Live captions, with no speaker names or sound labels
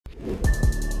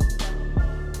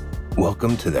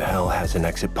Welcome to the Hell Has an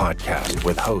Exit podcast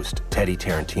with host Teddy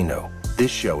Tarantino.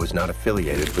 This show is not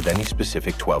affiliated with any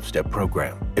specific 12-step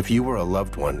program. If you or a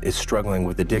loved one is struggling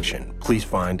with addiction, please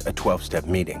find a 12-step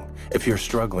meeting. If you're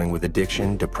struggling with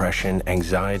addiction, depression,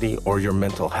 anxiety, or your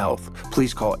mental health,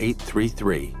 please call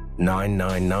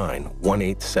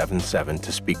 833-999-1877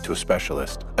 to speak to a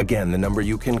specialist. Again, the number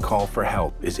you can call for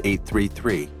help is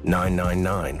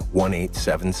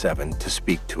 833-999-1877 to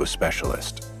speak to a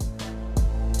specialist.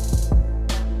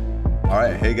 All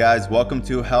right, hey guys, welcome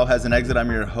to Hell Has an Exit. I'm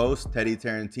your host, Teddy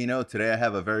Tarantino. Today I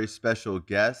have a very special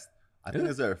guest. I think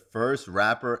it's our first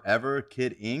rapper ever,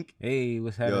 Kid Ink. Hey,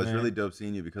 what's happening? Yo, it's really dope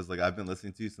seeing you because I've been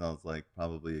listening to you since I was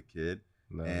probably a kid.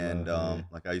 I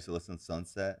used to listen to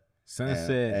Sunset.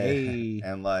 Hey.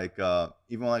 And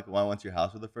even when I went to your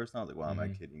house for the first time, I was like, wow, I'm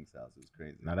at Kid Ink's house. It was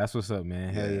crazy. Now that's what's up,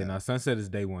 man. Hell yeah. Now Sunset is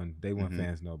day one. Day one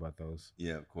fans know about those.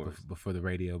 Yeah, of course. Before the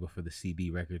radio, before the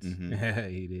CB records.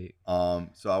 He did.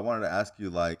 So I wanted to ask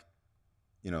you,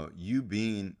 you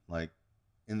being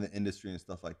in the industry and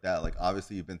stuff like that,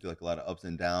 obviously you've been through a lot of ups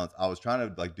and downs. I was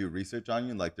trying to do research on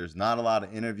you. There's not a lot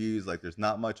of interviews. There's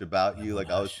not much about you.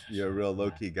 You're a real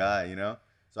low key guy, you know?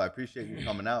 So I appreciate you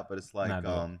coming out, but it's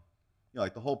the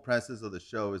whole premise of the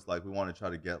show is we want to try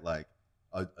to get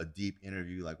a deep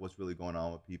interview, what's really going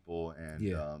on with people, and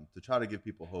to try to give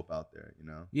people hope out there, you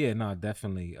know? Yeah, no,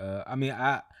 definitely.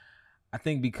 I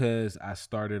think because I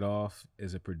started off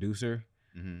as a producer,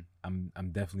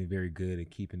 I'm definitely very good at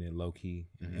keeping it low key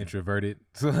and introverted.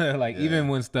 So even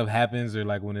when stuff happens or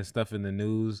when there's stuff in the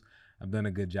news, I've done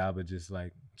a good job of just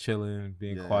chilling,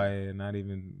 being quiet, not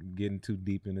even getting too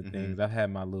deep into things. I've had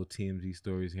my little TMZ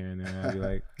stories here and there. I'll be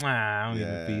I don't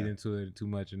even feed into it too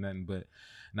much or nothing. But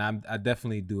now I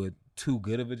definitely do it too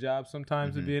good of a job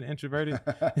sometimes of being introverted.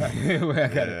 Where I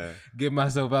gotta get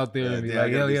myself out there and be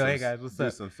yo, hey guys, what's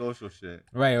up? Do some social shit.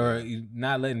 Right, or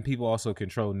not letting people also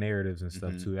control narratives and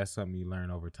stuff too. That's something you learn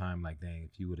over time. Dang,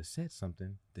 if you would have said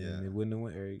something, then it wouldn't have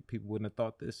went, or people wouldn't have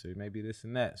thought this, or maybe this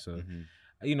and that. So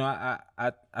I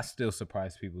still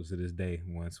surprise people to this day.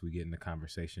 Once we get in the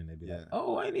conversation, they'd be like,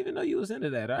 "Oh, I didn't even know you was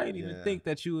into that. I didn't even think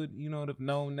that you would, have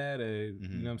known that, or you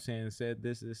know what I'm saying, said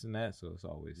this and that." So it's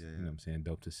always, you know what I'm saying,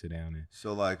 dope to sit down and.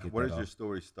 So where does your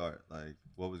story start?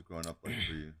 What was growing up for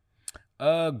you?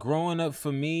 Growing up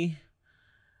for me,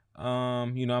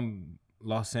 I'm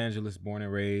Los Angeles born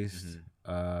and raised.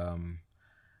 I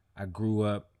grew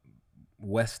up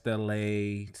West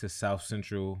LA to South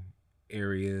Central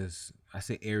areas. I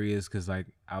say areas because I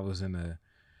was in a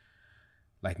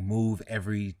move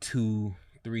every 2-3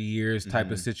 years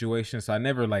type of situation. So I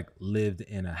never lived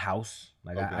in a house.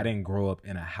 I didn't grow up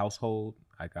in a household.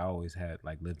 I always had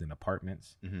lived in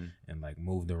apartments and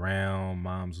moved around.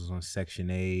 Mom's was on Section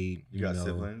 8. You got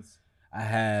siblings? I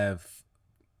have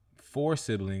 4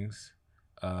 siblings.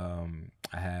 I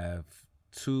have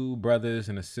 2 brothers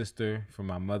and a sister from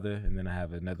my mother, and then I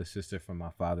have another sister from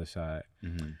my father's side.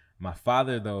 My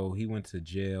father, though, he went to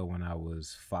jail when I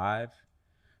was 5,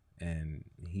 and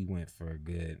he went for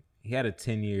he had a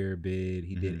 10-year bid.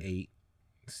 He did 8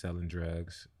 selling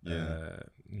drugs,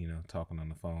 talking on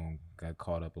the phone, got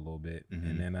caught up a little bit.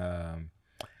 And then,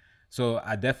 so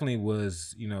I definitely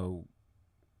was,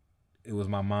 it was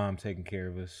my mom taking care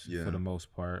of us for the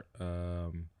most part.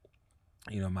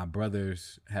 My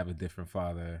brothers have a different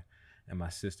father and my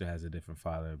sister has a different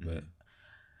father, but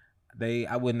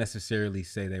I wouldn't necessarily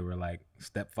say they were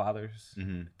stepfathers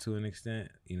to an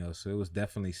extent, so it was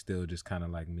definitely still just kind of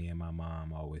me and my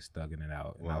mom always thugging it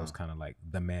out. And I was kind of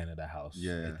the man of the house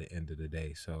at the end of the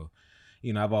day. So,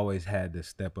 I've always had to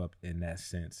step up in that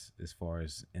sense as far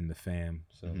as in the fam.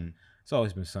 So it's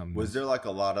always been something. Was there a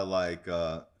lot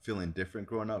of feeling different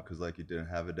growing up? Cause you didn't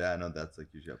have a dad. I know that's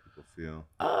usually how people feel.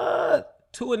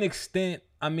 To an extent,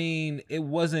 it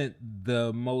wasn't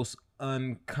the most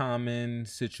uncommon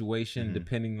situation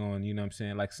depending on, you know what I'm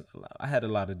saying? I had a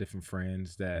lot of different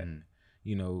friends that,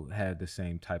 had the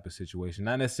same type of situation.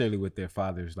 Not necessarily with their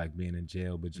fathers being in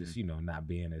jail, but just, not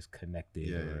being as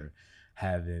connected or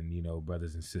having,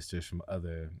 brothers and sisters from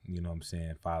other, you know what I'm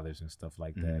saying, fathers and stuff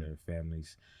like that or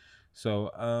families.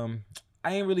 So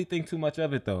I ain't really think too much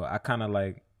of it though. I kind of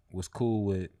was cool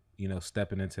with,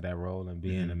 stepping into that role and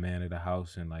being a man of the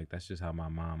house. And that's just how my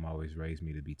mom always raised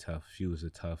me, to be tough. She was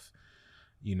a tough,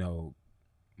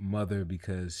 mother,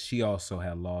 because she also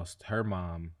had lost her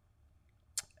mom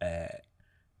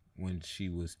when she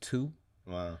was 2.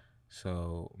 Wow.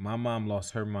 So my mom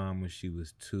lost her mom when she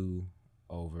was 2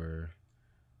 over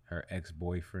her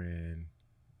ex-boyfriend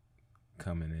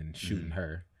coming and shooting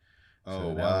her. Oh,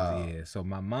 wow. So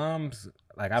my mom's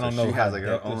I don't know how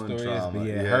depth the story is, but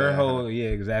her whole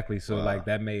exactly. So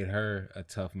that made her a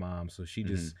tough mom. So she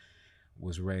just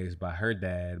was raised by her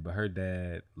dad, but her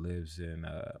dad lives in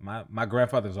my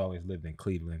grandfather's always lived in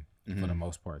Cleveland for the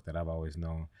most part that I've always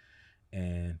known.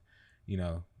 And, you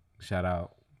know, shout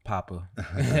out Papa.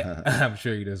 I'm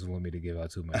sure he doesn't want me to give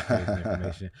out too much crazy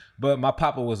information. But my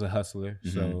papa was a hustler.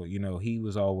 So, you know, he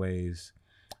was always,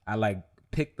 I like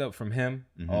picked up from him,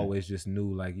 always just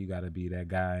knew like you gotta be that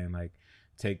guy and like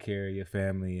take care of your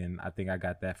family. And I think I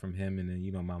got that from him. And then,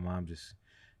 you know, my mom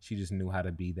she just knew how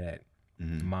to be that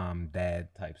mom, dad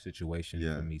type situation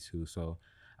for me too. So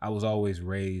I was always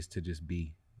raised to just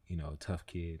be, you know, a tough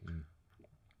kid. And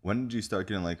when did you start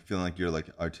getting like feeling like your like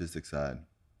artistic side?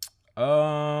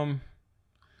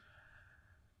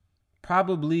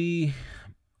 Probably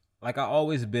like I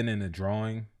always been in the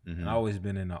drawing. I always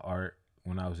been in the art.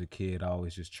 When I was a kid, I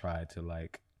always just tried to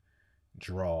like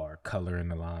draw or color in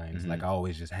the lines. Like I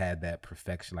always just had that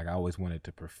perfection. Like I always wanted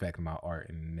to perfect my art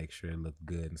and make sure it looked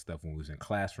good and stuff when we was in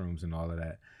classrooms and all of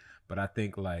that. But I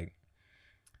think like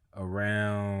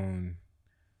around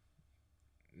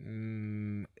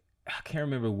I can't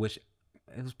remember which,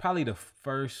 it was probably the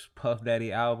first Puff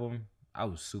Daddy album. I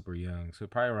was super young, so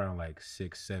probably around like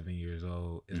 6-7 years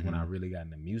old is when I really got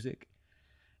into music.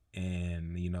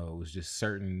 And you know, it was just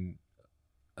certain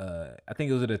I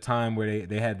think it was at a time where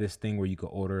they had this thing where you could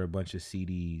order a bunch of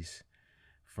CDs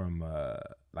from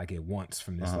like at once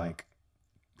from this like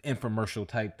infomercial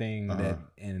type thing that,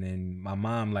 and then my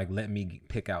mom like let me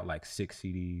pick out like 6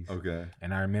 CDs. Okay.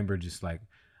 And I remember just like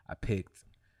I picked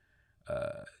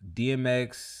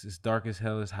DMX, As Dark as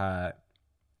Hell Is Hot,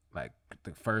 like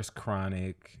the first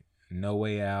Chronic, No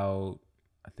Way Out.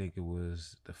 I think it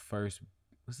was the first.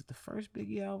 Was it the first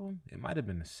Biggie album? It might have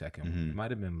been the second one. It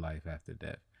might have been Life After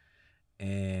Death.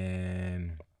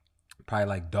 And probably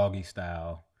like Doggy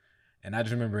Style. And I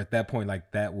just remember at that point,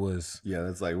 like that was... Yeah,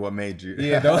 that's like what made you...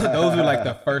 Yeah, those were like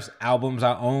the first albums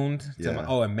I owned.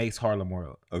 And Mace Harlem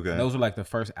World. Okay. Those were like the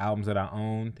first albums that I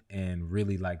owned and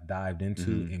really like dived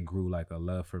into and grew like a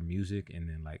love for music, and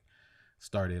then like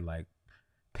started like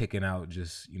picking out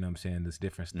just, you know what I'm saying, this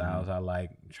different styles I like,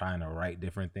 trying to write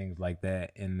different things like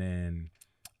that. And then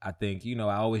I think, you know,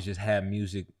 I always just had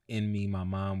music in me. My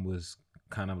mom was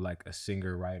kind of like a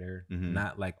singer writer,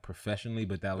 not like professionally,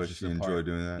 but that was just she enjoyed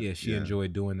doing that. Yeah, she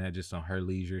enjoyed doing that just on her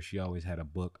leisure. She always had a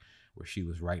book where she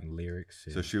was writing lyrics.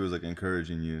 So she was like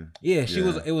encouraging you. Yeah, she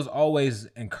was. It was always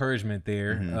encouragement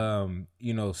there.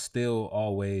 You know, still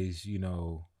always, you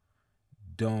know,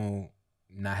 don't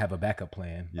not have a backup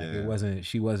plan. Like it wasn't,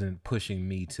 she wasn't pushing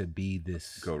me to be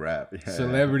this go rap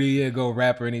celebrity, go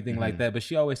rap or anything like that. But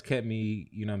she always kept me,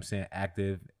 you know what I'm saying,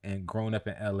 active. And growing up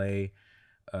in LA,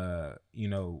 you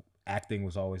know, acting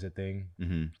was always a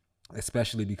thing,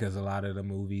 especially because a lot of the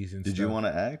movies and stuff. Did you want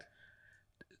to act?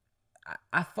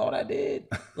 I thought I did.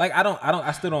 Like,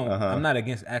 I still don't, I'm not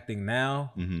against acting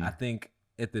now. I think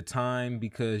at the time,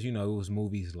 because, you know, it was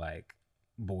movies like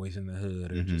Boys in the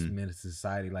Hood or just Menace to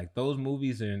Society, like those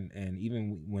movies, and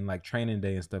even when like Training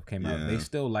Day and stuff came out, they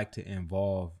still like to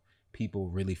involve people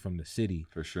really from the city.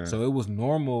 For sure. So it was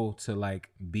normal to like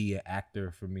be an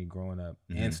actor for me growing up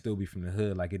and still be from the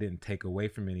hood. Like it didn't take away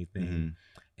from anything.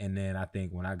 And then I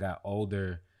think when I got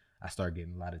older, I started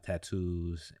getting a lot of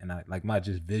tattoos, and I like my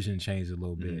just vision changed a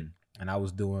little bit. And I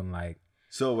was doing like,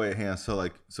 so wait, hang on.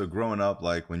 So growing up,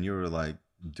 like when you were like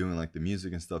doing like the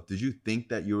music and stuff, did you think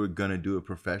that you were gonna do it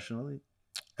professionally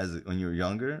when you were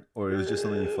younger, or it was just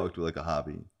something you fucked with like a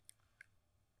hobby?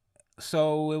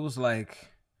 So it was like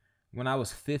when I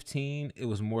was 15, it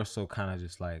was more so kind of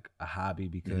just like a hobby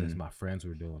because my friends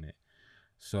were doing it.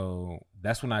 So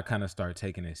that's when I kind of started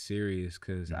taking it serious,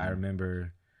 because I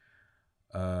remember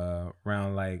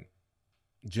around like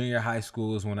junior high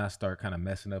school is when I start kind of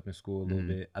messing up in school a little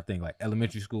bit. I think like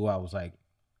elementary school, I was like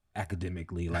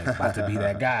academically like about to be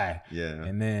that guy.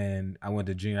 And then I went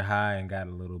to junior high and got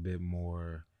a little bit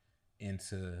more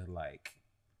into like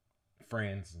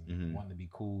friends and wanting to be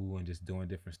cool and just doing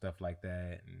different stuff like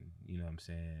that, and you know what I'm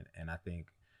saying. And I think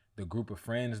the group of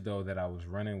friends though that I was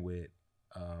running with,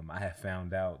 I had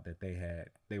found out that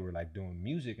they were like doing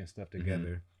music and stuff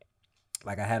together.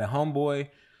 Like I had a homeboy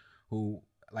who,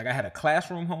 like I had a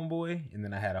classroom homeboy, and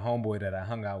then I had a homeboy that I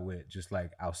hung out with just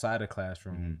like outside the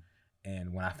classroom.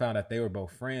 And when I found out they were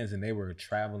both friends and they were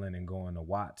traveling and going to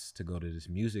Watts to go to this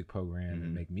music program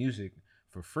and make music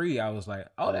for free, I was like,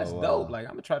 oh, that's dope. Like,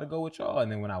 I'm gonna try to go with y'all.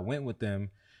 And then when I went with them,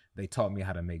 they taught me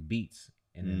how to make beats.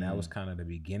 And then that was kind of the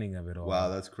beginning of it all. Wow,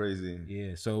 that's crazy.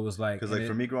 Yeah, so it was like... Because like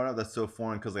for me growing up, that's so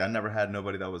foreign, because like I never had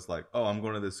nobody that was like, oh, I'm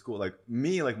going to this school. Like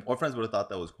me, like our friends would have thought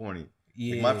that was corny.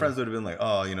 Yeah. Like, my friends would have been like,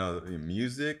 oh, you know,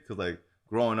 music? Because like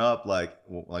growing up, like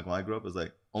when I grew up, it was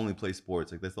like, only play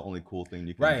sports. Like that's the only cool thing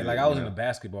you can Right, do. like I was into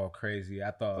basketball crazy.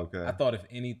 I thought if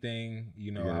anything,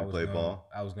 you know, I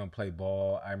was gonna play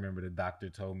ball. I remember the doctor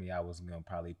told me I was gonna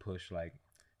probably push like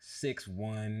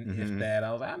 6'1", if that.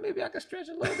 I was like, maybe I could stretch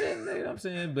a little bit. You know what I'm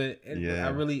saying? But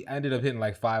I ended up hitting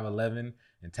like 5'11"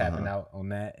 and tapping out on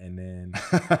that, and then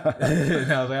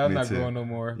and I was like, I'm not growing no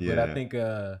more. Yeah. But I think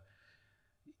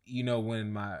you know,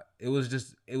 when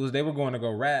they were going to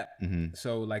go rap.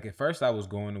 So like at first I was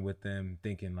going with them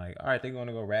thinking like, all right, they're going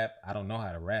to go rap. I don't know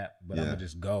how to rap, but I'm gonna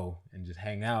just go and just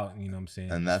hang out. You know what I'm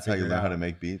saying? And that's how you learn how to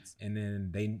make beats. And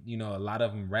then they, you know, a lot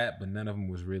of them rap, but none of them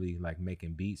was really like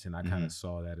making beats. And I kind of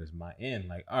saw that as my end.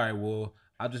 Like, all right, well,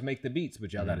 I'll just make the beats,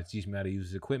 but y'all got to teach me how to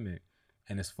use this equipment.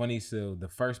 And it's funny. So the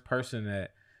first person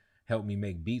that helped me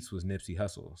make beats was Nipsey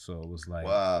Hussle. So it was like,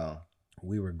 wow,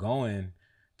 we were going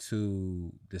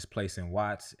to this place in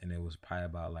Watts, and it was probably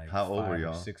about like how old were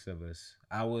y'all? 6 of us.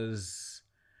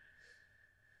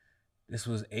 This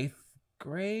was 8th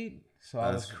grade. So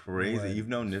that's crazy. You've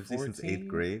known Nipsey 14? Since 8th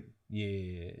grade?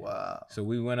 Yeah. Wow. So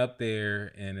we went up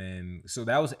there, and then so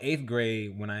that was 8th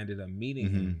grade when I ended up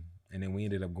meeting him, and then we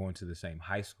ended up going to the same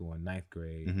high school in 9th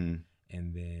grade,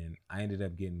 and then I ended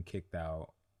up getting kicked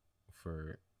out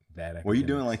for that. Were you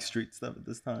doing like street stuff at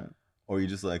this time? Or you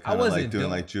just like kind of like doing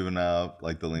like juvenile,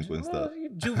 like delinquent stuff?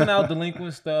 Juvenile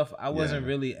delinquent stuff. I wasn't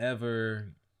really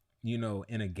ever, you know,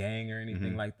 in a gang or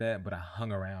anything like that, but I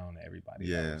hung around everybody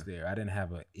that was there. I didn't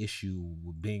have an issue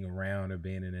with being around or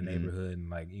being in the neighborhood. And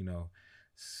like, you know,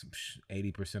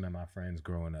 80% of my friends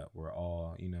growing up were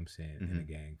all, you know what I'm saying, in a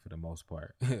gang for the most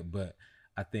part. But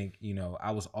I think, you know,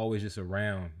 I was always just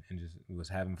around and just was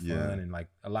having fun. And like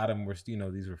a lot of them were, you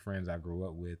know, these were friends I grew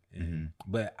up with. And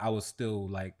but I was still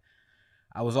like,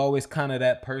 I was always kind of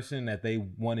that person that they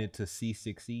wanted to see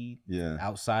succeed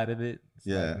outside of it. It's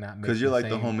because you're like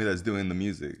the homie that's doing the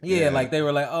music. Like they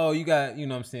were like, oh, you got, you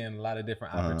know what I'm saying, a lot of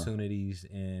different opportunities.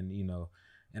 And, you know,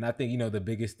 and I think, you know, the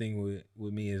biggest thing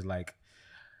with me is like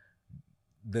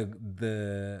I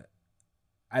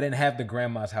didn't have the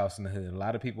grandma's house in the hood. A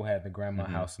lot of people had the grandma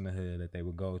house in the hood that they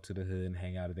would go to the hood and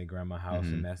hang out at their grandma's house.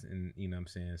 And you know what I'm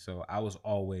saying? So I was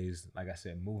always, like I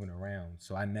said, moving around.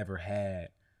 So I never had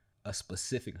a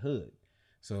specific hood.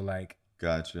 So like,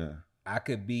 gotcha. I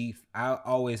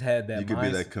always had that. You could be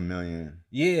that chameleon.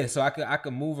 Yeah, so I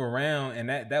could move around, and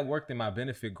that worked in my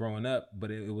benefit growing up. But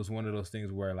it was one of those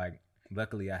things where like,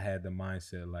 luckily I had the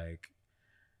mindset like,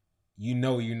 you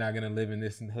know, you're not gonna live in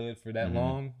this hood for that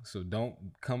long, so don't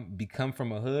come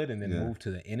from a hood and then move to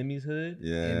the enemy's hood. And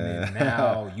then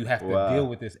now you have to deal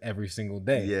with this every single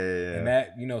day. And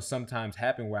that, you know, sometimes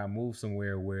happened where I moved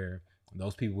somewhere where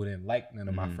those people didn't like none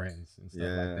of my friends and stuff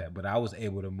like that. But I was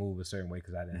able to move a certain way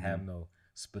because I didn't have no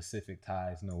specific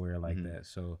ties nowhere like that.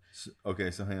 So okay,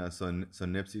 so hang on. So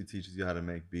Nipsey teaches you how to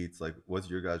make beats. Like, what's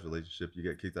your guys' relationship? You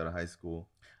get kicked out of high school.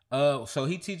 So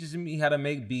he teaches me how to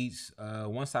make beats.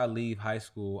 Once I leave high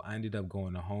school, I ended up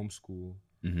going to homeschool.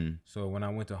 So when I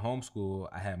went to homeschool,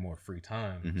 I had more free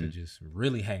time to just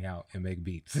really hang out and make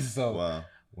beats. So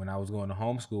when I was going to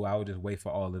homeschool, I would just wait for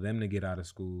all of them to get out of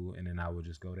school, and then I would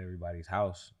just go to everybody's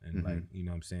house and like, you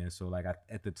know what I'm saying? So like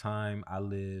at the time I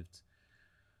lived,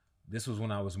 this was when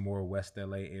I was more West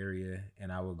LA area,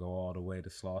 and I would go all the way to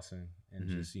Slauson and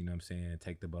just, you know what I'm saying,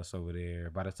 take the bus over there.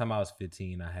 By the time I was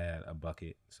 15, I had a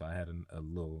bucket. So I had a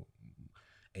little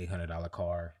 $800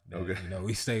 car that, you know,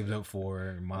 we saved up for,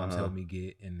 and moms helped me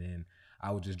get. And then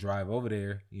I would just drive over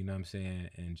there, you know what I'm saying,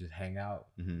 and just hang out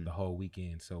the whole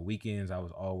weekend. So weekends, I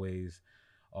was always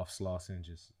off Slauson,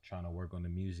 just trying to work on the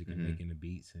music and making the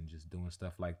beats and just doing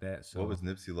stuff like that. So what was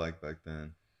Nipsey like back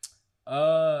then?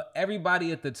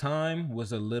 Everybody at the time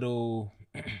was a little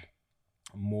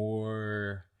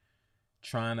more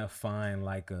trying to find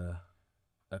like a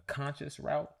conscious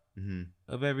route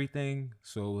of everything.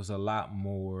 So it was a lot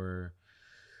more,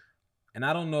 and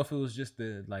I don't know if it was just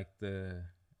the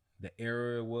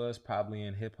era it was probably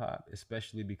in hip hop,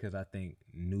 especially because I think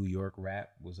New York rap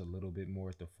was a little bit more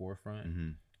at the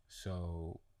forefront.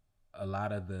 So a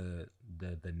lot of the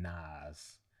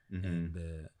Nas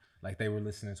and like they were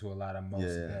listening to a lot of Mos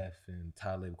Def and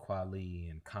Talib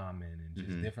Kweli and Common and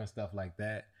just different stuff like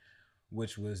that,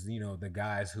 which was, you know, the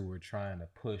guys who were trying to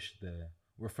push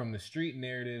we're from the street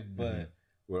narrative, but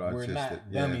we're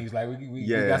not dummies. Like we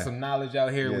got some knowledge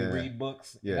out here. We read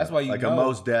books. That's why you like know, a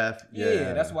Mos Def.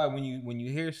 That's why when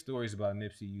you hear stories about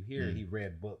Nipsey, you hear he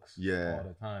read books all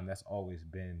the time. That's always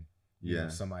been you know,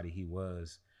 somebody he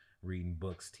was. reading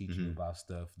books, teaching you about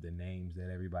stuff. The names that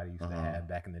everybody used to have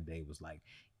back in the day was like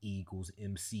E equals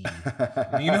MC. You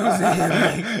know what I'm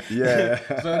saying? Like,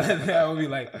 yeah. So that would be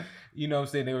like, you know what I'm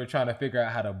saying? They were trying to figure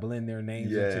out how to blend their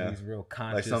names into these real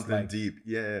conscious. Like something deep.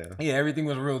 Yeah. Yeah, everything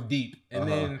was real deep. And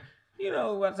then, you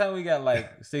know, by the time we got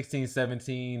like 16,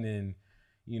 17 and,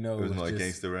 you know, it was more like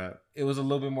gangster rap. It was a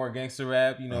little bit more gangster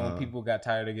rap, you know, when people got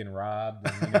tired of getting robbed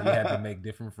and, you know, you had to make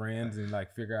different friends and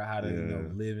like figure out how to, you know,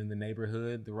 live in the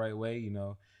neighborhood the right way, you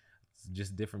know. It's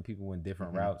just different people went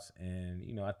different routes. And,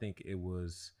 you know, I think it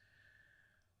was,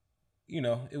 you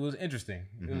know, it was interesting.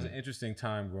 It was an interesting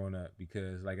time growing up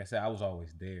because, like I said, I was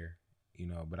always there, you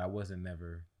know, but I wasn't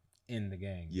never in the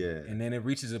game. Yeah. And then it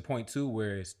reaches a point too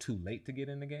where it's too late to get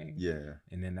in the game. Yeah.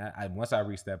 And then once I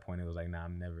reached that point, it was like, nah,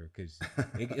 I'm never, because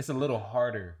it's a little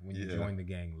harder when you join the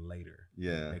gang later.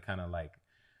 Yeah. They kind of like.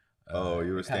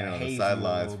 You were standing on the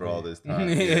sidelines for all this time.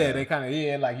 Yeah, they kind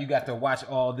of, like you got to watch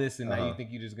all this and now you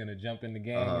think you're just going to jump in the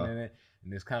game. And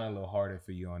it's kind of a little harder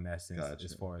for you on that sense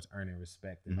as far as earning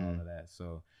respect and all of that.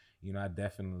 So, you know, I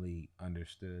definitely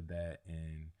understood that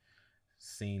and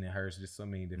seen and heard just so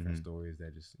many different stories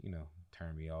that just, you know,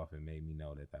 turned me off and made me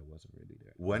know that wasn't really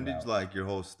there. When did like your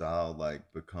whole style like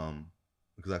become,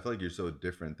 because I feel like you're so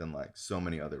different than like so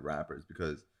many other rappers,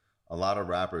 because a lot of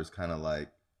rappers kind of like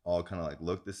all kind of like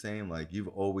look the same. Like you've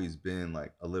always been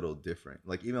like a little different.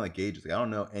 Like even like gauges. Like I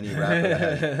don't know any rapper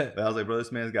that but I was like, bro,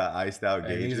 this man's got iced out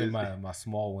gauges. These are my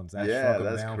small ones. I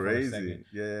that's crazy.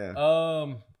 Yeah.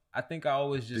 I think I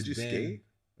always just did you skate?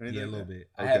 Yeah, a little bit.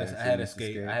 Okay, I had a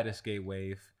skate. I had a skate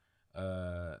wave.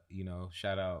 You know,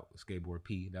 shout out Skateboard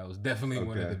P. That was definitely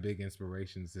one of the big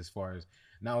inspirations as far as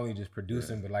not only just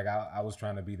producing, but like I was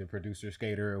trying to be the producer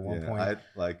skater at one point. I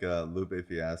like Lupe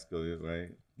Fiasco,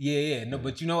 right? Yeah. No,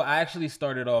 but you know, I actually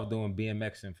started off doing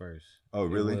BMXing first. Oh,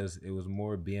 really? It was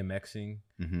more BMXing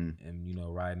and, you know,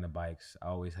 riding the bikes. I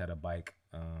always had a bike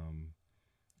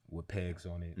with pegs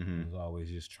on it. I was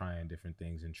always just trying different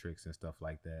things and tricks and stuff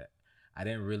like that. I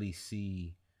didn't really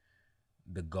see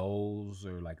the goals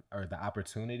or the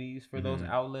opportunities for those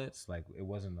outlets. Like it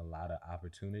wasn't a lot of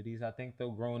opportunities, I think,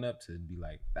 though, growing up to be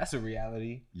like, that's a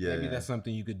reality. Maybe that's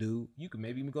something you could do. You could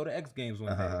maybe even go to X Games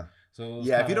one day. So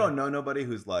if you don't know nobody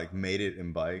who's like made it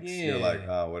in bikes, you're like,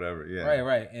 oh, whatever. Yeah.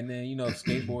 Right. And then, you know,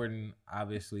 skateboarding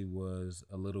obviously was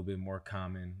a little bit more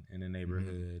common in the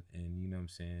neighborhood. And you know what I'm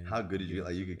saying? How good did you get?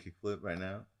 Like you could kickflip right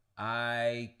now?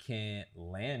 I can't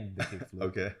land the kickflip.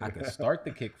 Okay. I can start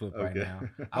the kickflip right now.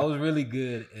 I was really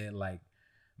good at like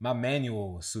my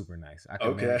manual was super nice. I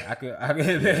could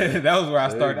that was where I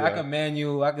started. I could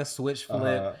manual, I could switch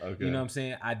flip. You know what I'm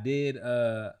saying? I did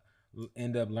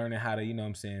end up learning how to, you know what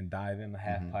I'm saying, dive in the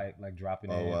half pipe, like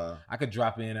dropping in. Wow. I could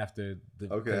drop in after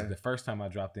the first time I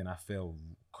dropped in, I felt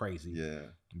crazy.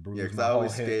 Because I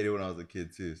always skated when I was a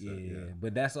kid too. So,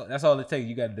 but that's all it takes.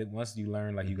 You got to, once you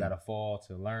learn, like you got to fall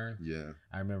to learn.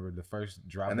 I remember the first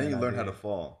drop. And then you learn how to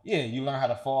fall. Yeah, you learn how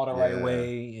to fall the right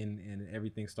way, and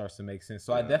everything starts to make sense.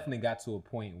 So I definitely got to a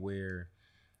point where,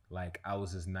 like, I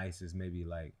was as nice as maybe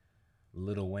like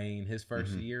Lil Wayne his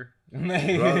first year. Bro,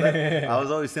 I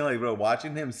was always saying, like, bro,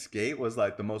 watching him skate was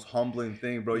like the most humbling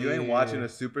thing, bro. You ain't watching a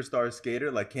superstar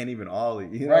skater like can't even ollie.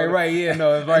 You know? Right, yeah,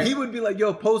 no, it's right. And he would be like,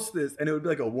 yo, post this, and it would be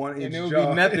like a 1 inch and it would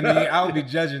jump. be nothing to me. I would be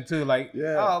judging too, like,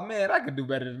 oh man, I could do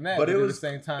better than that. But it was at the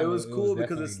same time, it was cool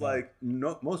because it's dope. like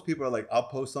most people are like, I'll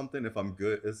post something if I'm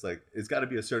good. It's like it's got to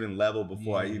be a certain level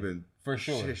before I even. For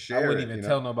sure. Share I wouldn't it, even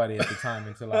tell nobody at the time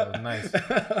until I was nice.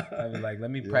 I'd be like,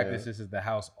 let me practice this at the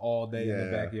house all day in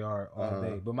the backyard all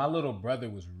day. But my little brother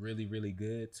was really, really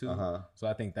good too. So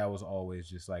I think that was always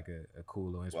just like a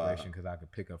cool little inspiration because I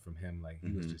could pick up from him. Like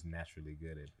he was just naturally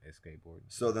good at skateboarding.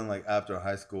 So then like after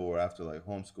high school or after like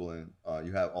homeschooling,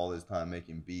 you have all this time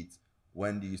making beats.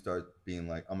 When do you start being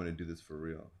like, I'm going to do this for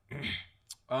real?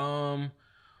 Well,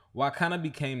 I kind of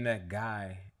became that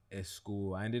guy at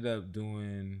school. I ended up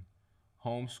doing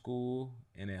homeschool,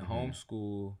 and at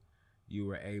homeschool you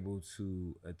were able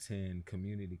to attend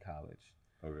community college.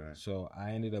 Okay. So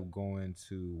I ended up going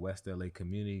to West LA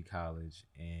Community College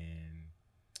and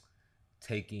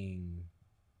taking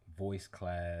voice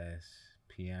class,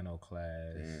 piano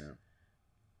class.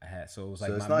 Damn. So it was like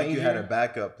so it's my not major, like you had a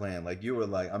backup plan. Like you were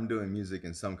like, I'm doing music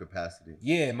in some capacity.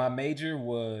 Yeah, my major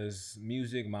was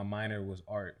music. My minor was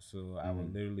art. So I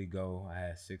would literally go. I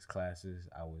had 6 classes.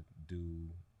 I would do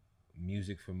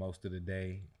music for most of the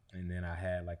day, and then I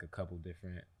had like a couple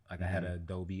different. Like I had an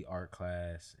Adobe art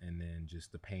class, and then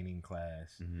just the painting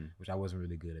class, which I wasn't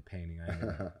really good at painting. I ended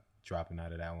up dropping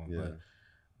out of that one.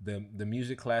 But the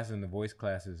music class and the voice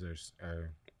classes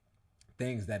are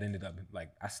things that ended up like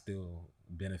I still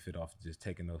benefit off just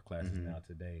taking those classes now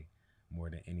today. more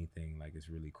than anything, like it's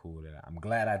really cool that I'm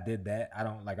glad I did that.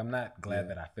 I'm not glad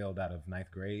that I failed out of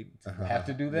 9th grade to have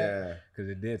to do that, because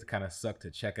it did kind of suck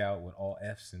to check out with all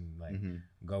F's and like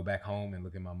go back home and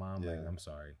look at my mom like, I'm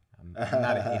sorry, I'm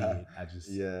not an idiot. I just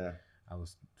I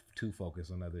was too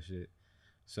focused on other shit.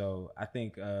 So I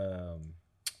think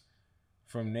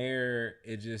from there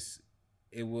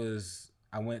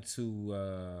I went to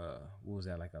what was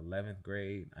that, like 11th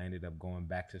grade. I ended up going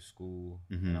back to school,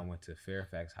 and I went to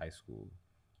Fairfax High School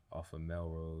off of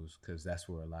Melrose, because that's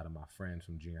where a lot of my friends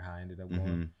from junior high ended up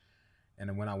going. And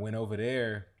then when I went over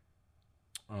there,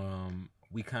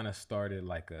 we kind of started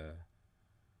like a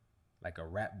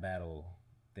rap battle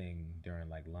thing during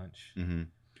like lunch.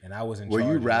 And I was in charge.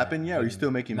 Were you rapping yet, or are you still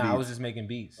making beats? No, I was just making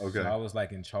beats. Okay. So I was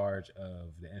like in charge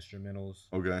of the instrumentals.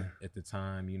 Okay. At the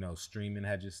time, you know, streaming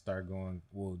had just started going.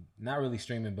 Well, not really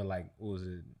streaming, but like, what was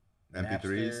it?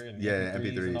 MP3s? And Yeah,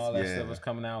 MP3s and all that stuff was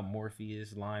coming out.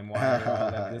 Morpheus, LimeWire,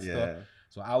 all that good stuff.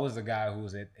 So I was the guy who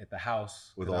was at the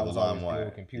house with all the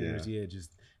LimeWire computers.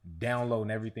 Just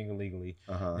downloading everything illegally,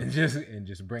 and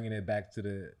just bringing it back to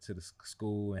the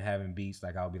school and having beats.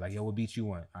 Like I'll be like, yo, what beat you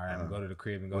want? All right, I'm gonna go to the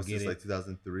crib and go get it. Like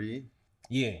 2003?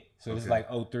 Yeah. So it was like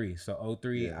 03. So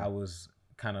 03, I was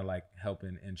kind of like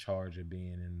helping in charge of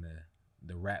being in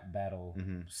the rap battle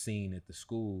scene at the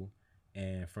school.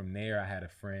 And from there, I had a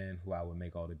friend who I would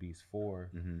make all the beats for.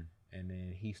 And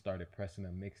then he started pressing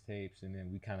up mixtapes, and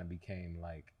then we kind of became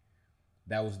like,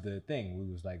 that was the thing. We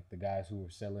was like the guys who were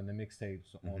selling the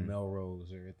mixtapes on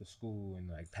Melrose or at the school and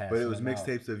like passing. But it was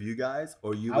mixtapes of you guys,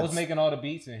 or you? I was making all the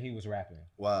beats and he was rapping.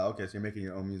 Wow. Okay, so you're making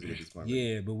your own music at this point.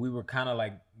 Yeah, but we were kind of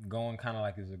like going kind of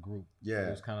like as a group. Yeah. It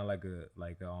was kind of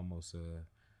like almost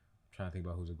trying to think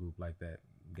about who's a group like that.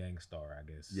 Gangstar, I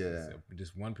guess. Yeah. So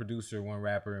just one producer, one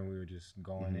rapper, and we were just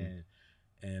going in,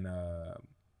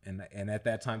 and at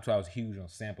that time too, I was huge on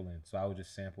sampling, so I would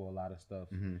just sample a lot of stuff.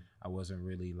 I wasn't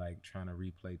really like trying to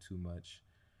replay too much.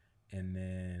 And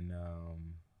then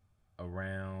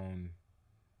around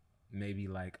maybe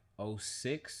like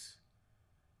 06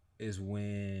 is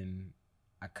when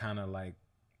I kind of like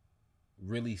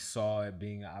really saw it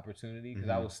being an opportunity, because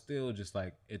I was still just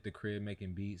like at the crib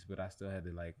making beats, but I still had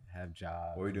to like have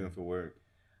jobs. What were you doing for work?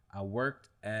 I worked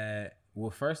at,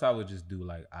 well, first I would just do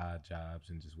like odd jobs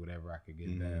and just whatever I could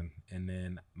get done. And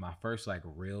then my first like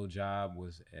real job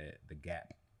was at the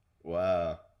Gap.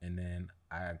 Wow. And then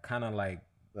I kind of like,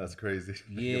 that's crazy.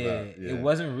 It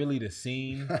wasn't really the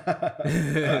scene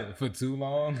for too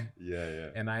long.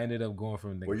 Yeah. And I ended up going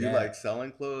from the Were Gap. you like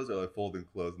selling clothes or like folding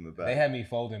clothes in the back? They had me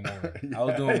folding more. I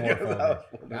was doing more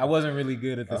folding. I wasn't really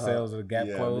good at the sales of the Gap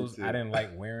clothes. I didn't like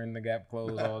wearing the Gap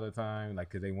clothes all the time, like,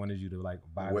 because they wanted you to like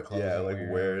buy the clothes.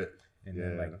 And wear it. And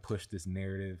then like push this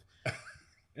narrative.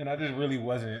 And I just really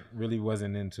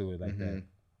wasn't into it like that.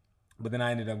 But then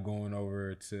I ended up going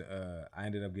over to, I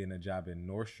ended up getting a job at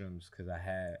Nordstrom's, because I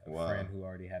had a friend who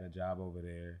already had a job over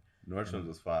there. Nordstrom's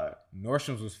was fire.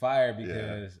 Nordstrom's was fire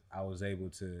because I was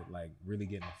able to like really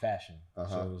get into fashion.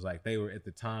 So it was like they were at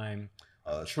the time,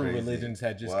 True Religions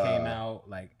had just came out,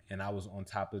 like, and I was on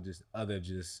top of just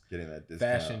getting that discount.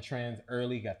 Fashion trends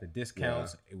early, got the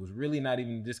discounts. It was really not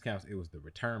even discounts, it was the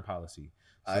return policy.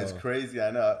 So, it's crazy. I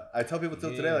know. I tell people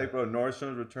till today, like, bro,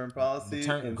 Nordstrom's return policy,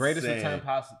 greatest return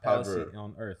policy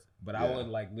on earth. But I would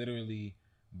like literally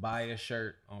buy a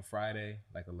shirt on Friday,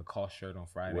 like a Lacoste shirt on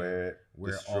Friday, wear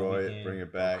destroy it, bring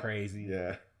it back, crazy,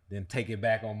 then take it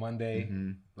back on Monday,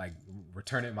 like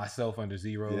return it myself under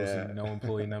zeros, no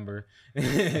employee number,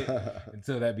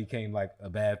 until that became like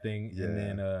a bad thing. And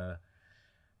then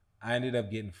I ended up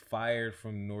getting fired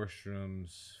from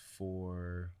Nordstrom's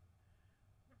for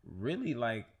really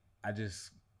like, I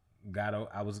was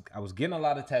getting a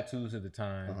lot of tattoos at the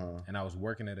time, and I was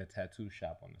working at a tattoo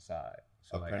shop on the side.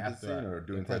 So like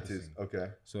doing tattoos. Okay.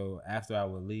 So after I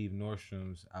would leave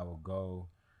Nordstrom's, I would go.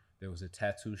 There was a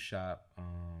tattoo shop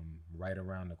right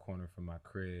around the corner from my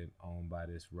crib, owned by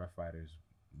this Rough Riders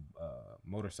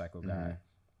motorcycle guy.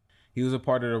 He was a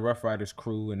part of the Rough Riders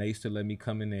crew, and they used to let me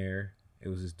come in there. It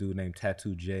was this dude named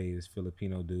Tattoo J, this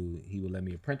Filipino dude. He would let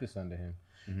me apprentice under him.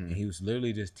 And he was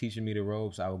literally just teaching me the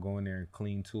ropes. I would go in there and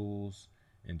clean tools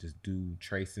and just do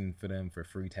tracing for them for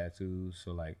free tattoos.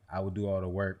 So like I would do all the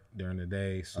work during the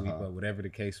day, sweep up, whatever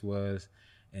the case was.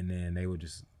 And then they would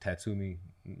just tattoo me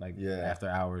like after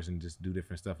hours and just do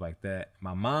different stuff like that.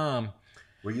 My mom.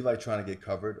 Were you like trying to get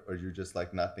covered, or you're just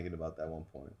like not thinking about that at one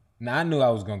point? No, I knew I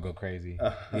was going to go crazy.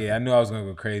 I knew I was going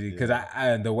to go crazy because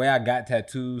I the way I got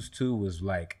tattoos too was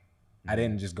like I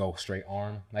didn't just go straight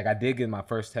arm. Like I did get my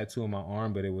first tattoo on my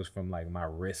arm, but it was from like my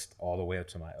wrist all the way up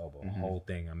to my elbow. The whole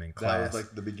thing. I'm in class. That was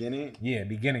like the beginning? Yeah,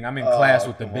 beginning. I'm in class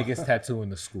with the biggest tattoo in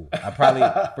the school. I probably,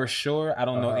 for sure, I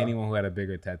don't know anyone who had a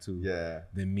bigger tattoo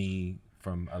than me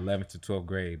from 11th to 12th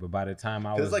grade. But by the time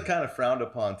I was... It's like kind of frowned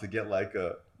upon to get like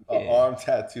a arm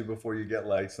tattoo before you get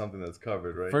like something that's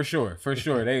covered, right? For sure.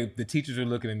 The teachers were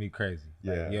looking at me crazy.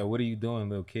 Like, yo, what are you doing,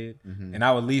 little kid? And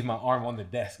I would leave my arm on the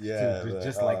desk too,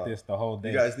 just like this the whole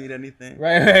day. You guys need anything?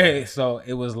 Right. So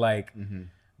it was like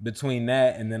between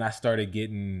that and then I started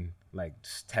getting like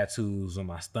tattoos on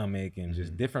my stomach and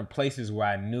just different places where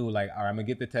I knew like, all right, I'm gonna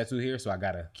get the tattoo here, so I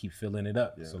gotta keep filling it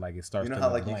up. So like it starts. You know how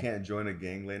like blank. You can't join a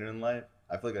gang later in life?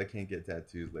 I feel like I can't get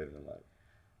tattoos later in life.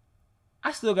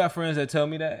 I still got friends that tell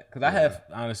me that because I have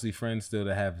honestly friends still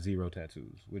that have 0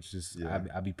 tattoos, which is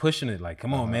I be pushing it like,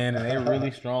 come on, man, and they're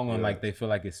really strong on like they feel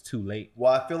like it's too late.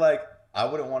 Well, I feel like I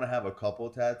wouldn't want to have a couple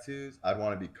tattoos. I'd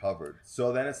want to be covered.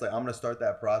 So then it's like I'm gonna start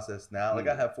that process now. Like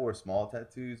I have 4 small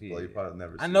tattoos, but you probably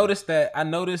never. I noticed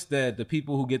that the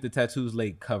people who get the tattoos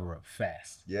late cover up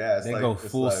fast. Yeah, they go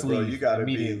full sleeve you gotta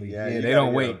immediately. Be, they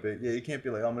don't wait. You can't be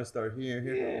like, I'm gonna start here.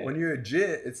 Yeah. When you're a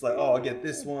jit, it's like, oh, I'll get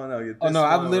this one. I'll get this. Oh no,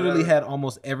 one, I've literally had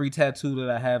almost every tattoo that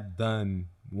I have done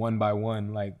one by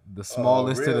one, like the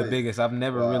smallest to the biggest. I've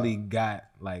never really got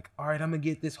like, all right, I'm gonna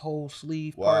get this whole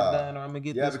sleeve part done, or I'm gonna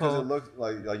get this because whole... it looks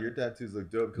like your tattoos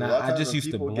look dope. Because a lot of times I just used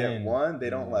people to blend. Get one, they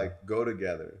don't like go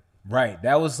together. Right.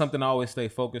 That was something I always stay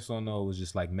focused on though, was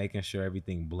just like making sure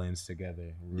everything blends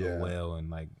together real well, and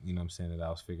like, you know what I'm saying, that I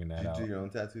was figuring that out. Did you do your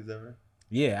own tattoos ever?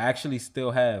 Yeah, I actually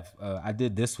still have. I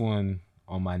did this one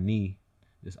on my knee.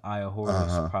 This Eye of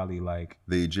Horus, probably like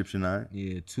the Egyptian eye.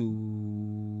 Yeah, 2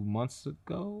 months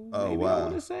ago. Oh maybe, wow! I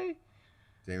want to say.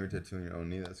 Damn, you're tattooing your own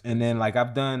knee. That's crazy. And then like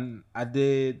I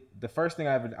did the first thing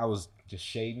I was just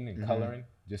shading and coloring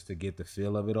just to get the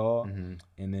feel of it all,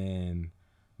 and then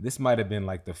this might have been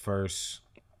like the first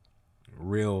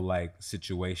real like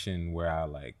situation where I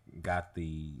like got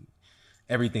the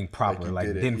everything proper, like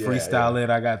didn't freestyle it.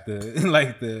 I got the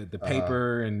like the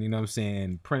paper and you know what I'm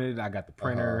saying, printed. I got the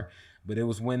printer. But it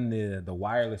was when the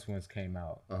wireless ones came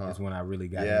out is when I really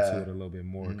got into it a little bit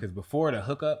more. Because before the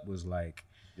hookup was like,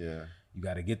 you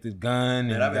got to get the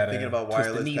gun. And I've been thinking about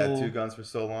wireless tattoo guns for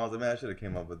so long. I was like, man, I should have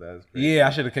came up with that. Yeah,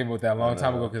 I should have came up with that a long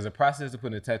time ago because the process of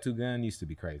putting a tattoo gun used to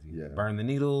be crazy. Yeah. Burn the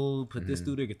needle, put this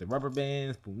through there, get the rubber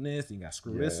bands, put this, and you got to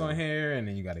screw this on here, and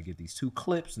then you got to get these 2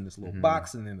 clips and this little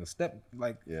box, and then the step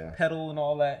pedal and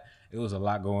all that. It was a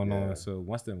lot going on. So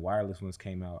once the wireless ones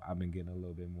came out, I've been getting a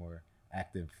little bit more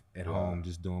active at home,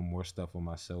 just doing more stuff on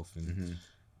myself and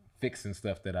fixing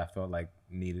stuff that I felt like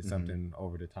needed something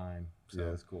over the time. So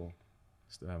that's cool.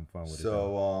 Still having fun with it.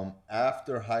 So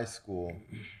after high school,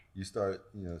 you start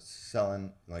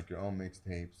selling like your own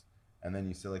mixtapes, and then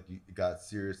you said like you got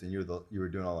serious and you were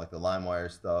doing all like the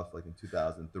LimeWire stuff like in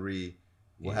 2003.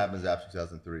 What happens after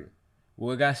 2003?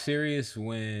 Well, it got serious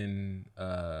when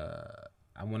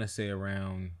I want to say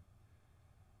around.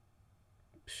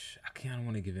 I don't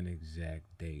want to give an exact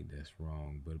date. That's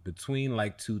wrong. But between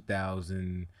like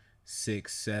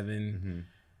 2006, 7,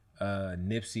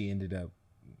 Nipsey ended up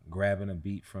grabbing a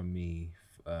beat from me.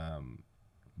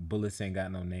 Bullets Ain't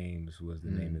Got No Names was the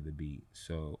name of the beat.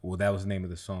 So, well, that was the name of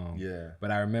the song. Yeah.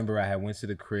 But I remember I had went to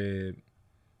the crib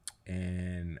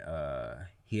and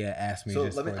he had asked me. So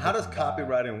how does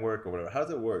copywriting work or whatever? How does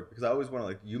it work? Because I always want to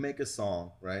like, you make a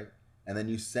song, right? And then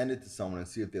you send it to someone and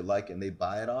see if they like it and they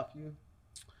buy it off you?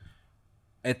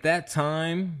 At that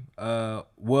time,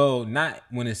 well, not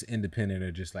when it's independent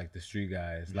or just like the street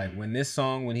guys. Like when this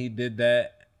song, when he did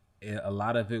that, a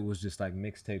lot of it was just like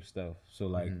mixtape stuff. So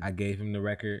like I gave him the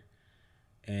record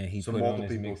and he put it on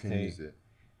his mixtape. So multiple people can use it?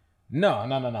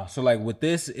 No. So like with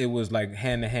this, it was like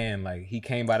hand to hand. Like he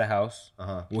came by the house.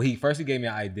 Well, he gave me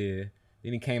an idea.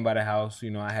 Then he came by the house.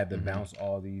 You know, I had to bounce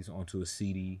all these onto a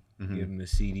CD, give him the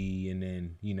CD. And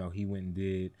then, you know, he went and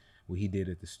did what he did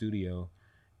at the studio.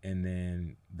 And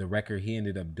then the record he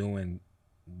ended up doing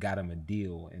got him a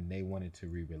deal and they wanted to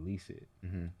re-release it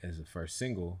as a first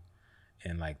single.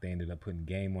 And like they ended up putting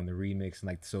Game on the remix. And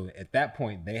like, so at that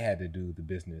point they had to do the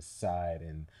business side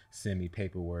and send me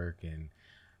paperwork.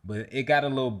 But it got a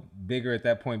little bigger at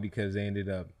that point because they ended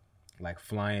up like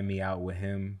flying me out with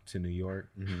him to New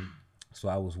York. So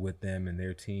I was with them and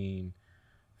their team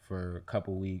for a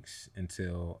couple weeks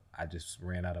until I just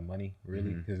ran out of money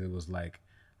really. Because it was like,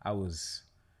 I was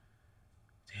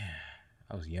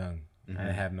young. I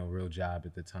didn't have no real job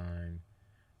at the time.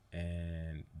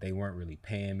 And they weren't really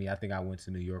paying me. I think I went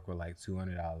to New York with like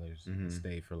 $200 and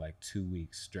stayed for like 2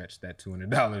 weeks, stretched that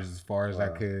 $200 as far as I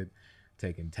could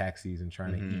taking taxis and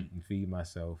trying to eat and feed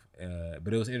myself.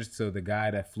 But it was interesting. So the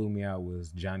guy that flew me out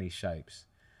was Johnny Shipes.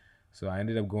 So I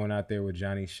ended up going out there with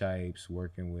Johnny Shipes,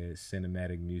 working with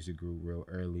Cinematic Music Group real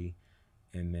early.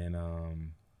 And then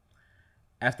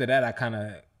after that, I kind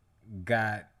of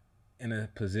got in a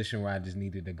position where I just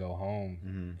needed to go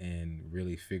home and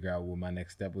really figure out what my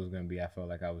next step was going to be. I felt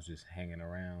like I was just hanging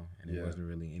around and it wasn't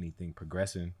really anything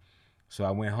progressing. So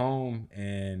I went home,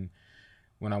 and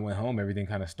when I went home, everything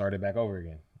kind of started back over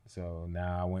again. So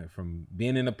now I went from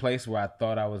being in a place where I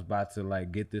thought I was about to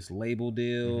like get this label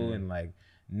deal and like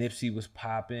Nipsey was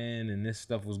popping and this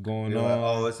stuff was going on. Like,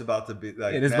 oh, it's about to be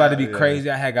like it's about to be crazy.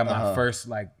 I had got my first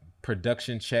like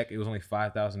production check. It was only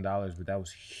 $5,000, but that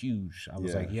was huge. I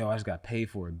was like, yo, I just got paid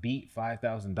for a beat,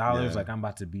 $5,000. Like I'm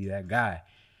about to be that guy.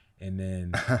 And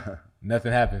then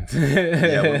nothing happened.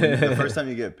 The first time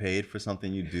you get paid for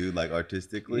something you do like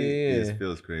artistically, it just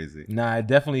feels crazy. Nah, it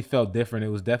definitely felt different. It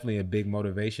was definitely a big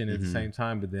motivation at the same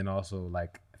time, but then also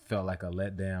like felt like a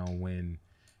letdown when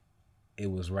it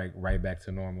was right back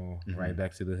to normal, right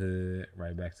back to the hood,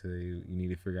 right back to you need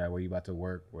to figure out where you about to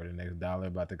work, where the next dollar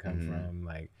about to come from.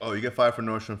 Like, oh, you get fired from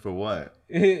Nordstrom for what?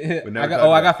 I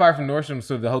got fired from Nordstrom.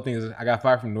 So the whole thing is, I got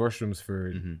fired from Nordstrom's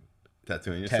for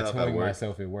tattooing yourself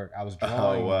myself at work. I was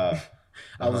drawing. Oh wow!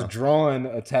 I was drawing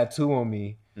a tattoo on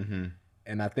me,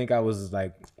 and I think I was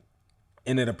like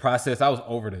into the process. I was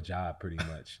over the job pretty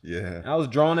much. Yeah. I was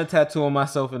drawing a tattoo on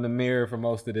myself in the mirror for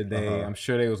most of the day. I'm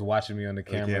sure they was watching me on the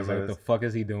camera. Like, what the fuck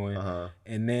is he doing?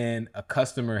 And then a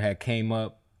customer had came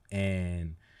up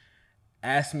and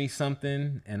asked me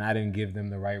something, and I didn't give them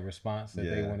the right response that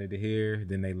they wanted to hear.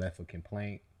 Then they left a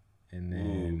complaint, and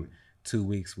then 2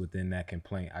 weeks within that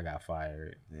complaint, I got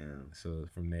fired. Yeah. So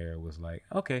from there, it was like,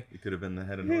 okay. You could have been the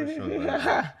head of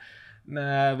Nordstrom.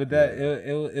 Nah, but that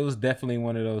it was definitely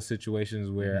one of those situations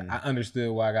where I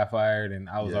understood why I got fired, and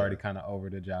I was already kind of over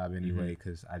the job anyway,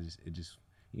 because it just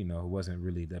it wasn't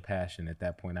really the passion at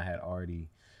that point. I had already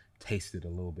tasted a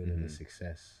little bit of the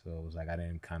success, so it was like I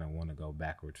didn't kind of want to go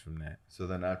backwards from that. So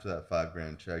then after that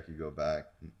 $5,000 check, you go back.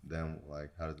 Then like,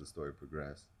 how does the story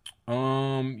progress? It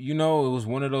was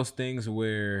one of those things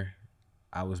where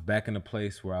I was back in a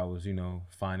place where I was,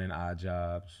 finding odd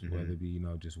jobs, whether it be,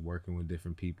 just working with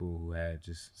different people who had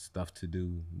just stuff to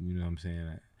do, you know what I'm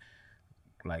saying?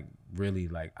 Like really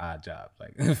like odd jobs,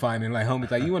 like finding like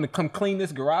homies, like, you want to come clean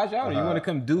this garage out, or you want to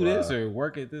come do this, or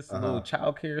work at this little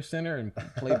child care center and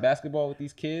play basketball with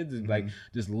these kids, and like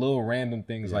just little random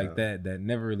things like that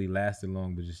never really lasted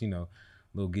long, but just,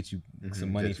 little get you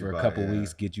some money for a couple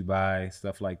weeks, get you by,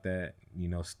 stuff like that,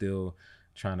 still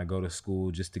trying to go to school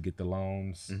just to get the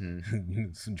loans,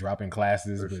 dropping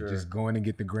classes, but just going and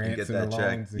get the grants and the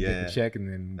loans and get the check, and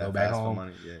then go back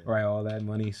home, right? All that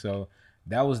money. So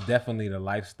that was definitely the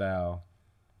lifestyle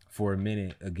for a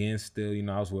minute. Again, still,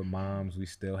 I was with moms. We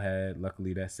still had,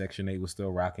 luckily, that Section 8 was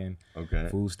still rocking. Okay.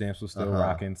 Food stamps was still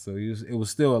rocking. So it was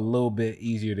still a little bit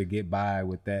easier to get by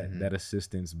with that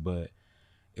assistance, but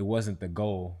it wasn't the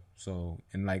goal. So,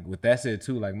 and like with that said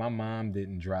too, like my mom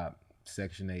didn't drop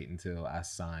Section 8 until I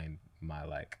signed my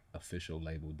like official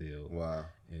label deal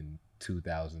in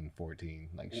 2014.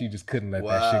 Like she just couldn't let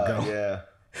that shit go. Yeah.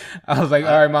 I was like,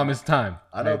 all right, mom, it's time.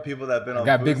 I know people that have been on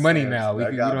got big money stamps, now.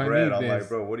 We got don't bread. need I'm this. like,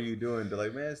 bro, what are you doing? They're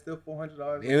like, man, it's still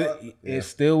 $400. It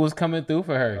still was coming through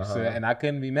for her. So, and I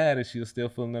couldn't be mad if she was still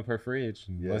filling up her fridge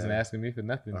and wasn't asking me for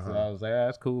nothing. So I was like,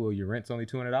 that's cool. Your rent's only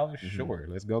 $200? Sure,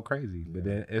 let's go crazy. But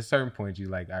then at a certain point, you're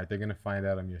like, all right, they're going to find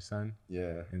out I'm your son.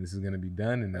 Yeah. And this is going to be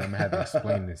done. And then I'm going to have to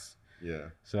explain this. Yeah.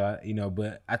 So,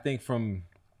 but I think from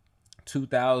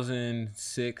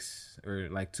 2006 or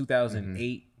like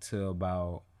 2008 to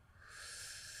about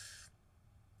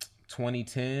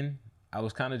 2010, I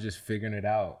was kind of just figuring it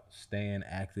out, staying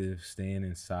active, staying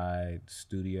inside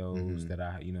studios that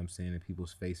I, you know what I'm saying, in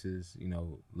people's faces,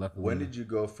 luckily. When did you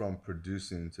go from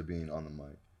producing to being on the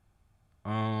mic?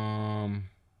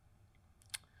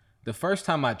 The first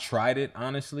time I tried it,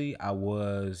 honestly, I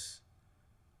was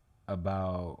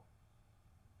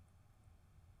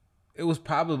it was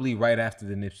probably right after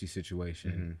the Nipsey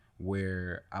situation,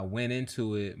 where I went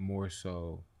into it more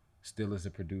so still as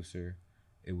a producer.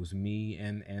 It was me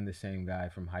and the same guy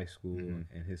from high school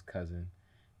and his cousin.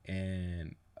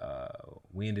 And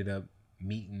we ended up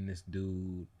meeting this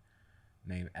dude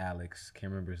named Alex,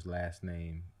 can't remember his last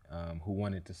name, who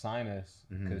wanted to sign us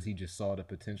because he just saw the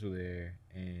potential there.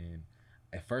 And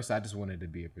at first I just wanted to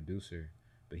be a producer,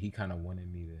 but he kind of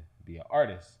wanted me to be an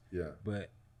artist. Yeah.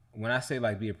 But when I say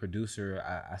like be a producer,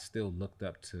 I still looked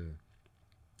up to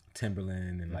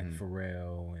Timberland and like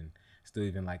Pharrell and still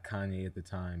even like Kanye at the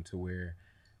time, to where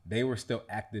they were still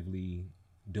actively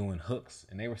doing hooks,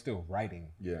 and they were still writing.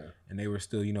 Yeah. And they were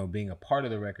still, you know, being a part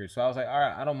of the record. So I was like, all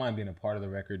right, I don't mind being a part of the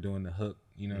record, doing the hook,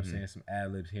 you know what I'm saying, some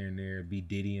ad-libs here and there, be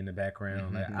Diddy in the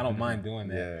background. Like, I don't mind doing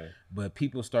that. Yeah. But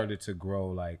people started to grow,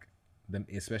 like,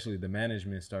 especially the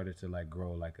management started to, like,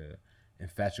 grow, like, a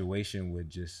infatuation with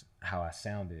just how I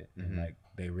sounded. And, like,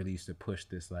 they really used to push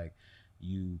this, like,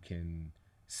 you can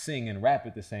sing and rap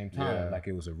at the same time. Yeah. Like,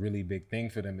 it was a really big thing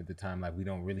for them at the time. Like, we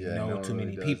don't really Yeah, no know one too really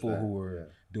many does people that. who were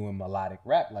doing melodic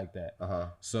rap like that.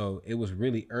 So it was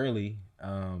really early,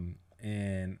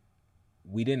 and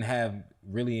we didn't have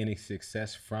really any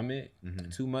success from it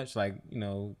too much. Like, you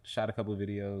know, shot a couple of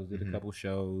videos, did a couple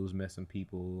shows, met some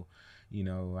people. You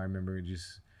know, I remember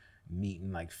just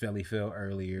meeting like Felly Phil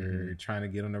earlier, trying to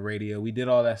get on the radio. We did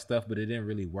all that stuff, but it didn't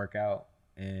really work out.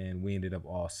 And we ended up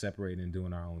all separating and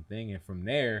doing our own thing. And from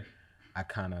there, I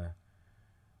kind of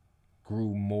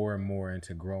grew more and more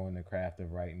into growing the craft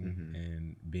of writing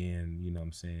and being, you know what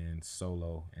I'm saying,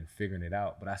 solo and figuring it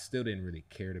out. But I still didn't really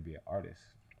care to be an artist.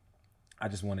 I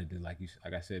just wanted to, like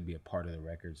I said, be a part of the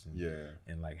records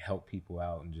and like help people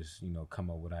out and just, you know,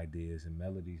 come up with ideas and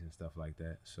melodies and stuff like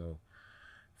that. So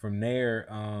from there,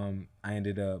 I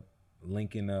ended up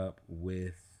linking up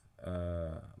with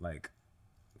like,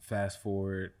 fast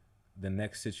forward, the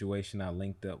next situation, I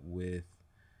linked up with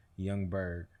Young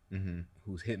Berg,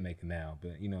 who's Hitmaker now,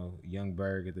 but you know, Young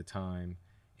Berg at the time,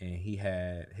 and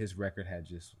his record had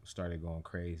just started going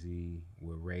crazy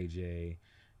with Ray J,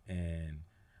 and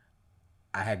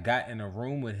I had got in a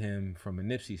room with him from a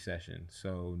Nipsey session.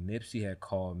 So Nipsey had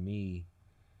called me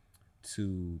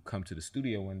to come to the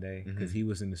studio one day because he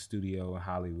was in the studio in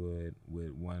Hollywood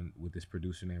with this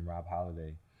producer named Rob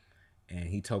Holiday. And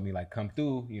he told me, like, come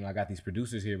through, you know, I got these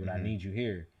producers here, but I need you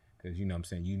here. Cause you know what I'm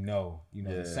saying, you know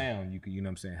the sound, you could, you know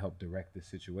what I'm saying, help direct the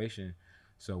situation.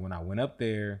 So when I went up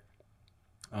there,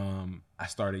 I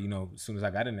started, you know, as soon as I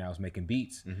got in there, I was making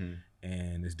beats.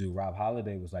 And this dude, Rob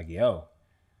Holiday, was like, yo,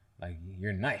 like,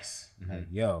 you're nice. Like,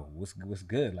 yo, what's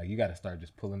good? Like, you got to start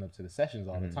just pulling up to the sessions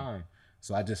all the time.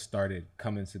 So I just started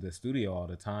coming to the studio all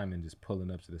the time and just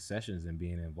pulling up to the sessions and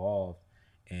being involved.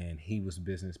 And he was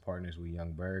business partners with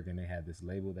Young Berg, and they had this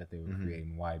label that they were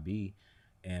creating, YB.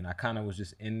 And I kind of was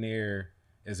just in there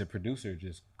as a producer,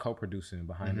 just co-producing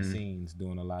behind the scenes,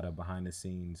 doing a lot of behind the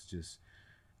scenes, just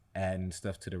adding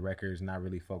stuff to the records, not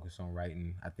really focused on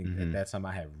writing. I think at that time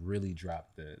I had really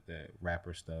dropped the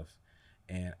rapper stuff.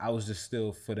 And I was just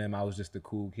still, for them, I was just the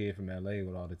cool kid from LA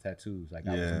with all the tattoos. Like,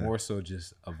 I was more so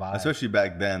just a vibe. Especially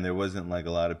back then, there wasn't like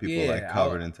a lot of people like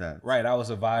covered in tats. Right, I was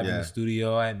a vibe in the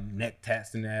studio. I had neck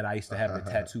tats and that. I used to have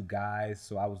the tattoo guys,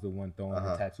 so I was the one throwing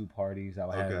the tattoo parties. I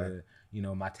would have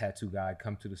my tattoo guy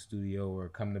come to the studio or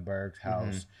come to Berg's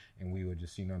house, and we would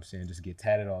just, you know what I'm saying, just get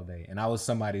tatted all day. And I was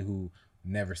somebody who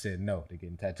never said no to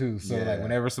getting tattoos. So like,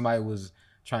 whenever somebody was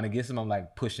trying to get some, I'm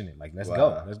like pushing it. Like, let's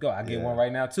go. I get one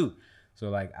right now too. So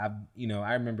like, I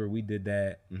remember we did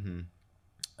that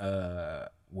with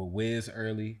Wiz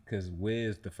early, because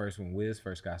when Wiz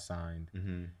first got signed,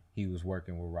 he was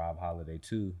working with Rob Holiday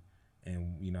too.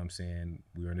 And you know what I'm saying,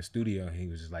 we were in the studio and he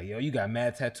was just like, yo, you got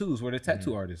mad tattoos. Where the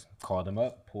tattoo artist? Called him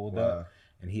up, pulled up,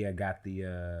 and he had got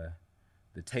the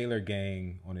Taylor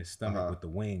Gang on his stomach with the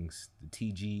wings, the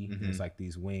TG. It was like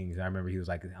these wings. I remember he was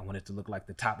like, I want it to look like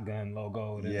the Top Gun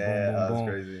logo. Boom, boom, that's boom.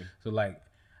 crazy. So like,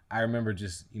 I remember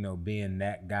just, you know, being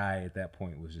that guy at that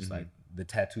point was just like the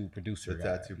tattoo producer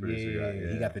guy.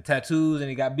 He got the tattoos and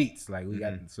he got beats. Like, we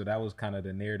got, so that was kind of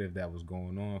the narrative that was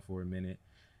going on for a minute.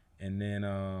 And then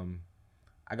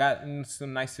I got in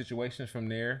some nice situations from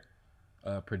there,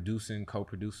 co-producing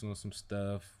on some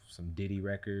stuff, some Diddy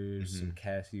records, some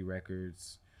Cassie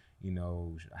records. You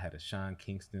know, I had a Sean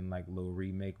Kingston like little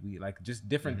remake. We like just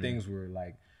different things were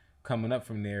like coming up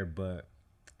from there, but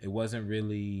it wasn't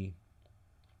really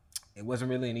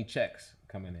any checks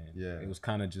coming in. It was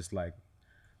kind of just like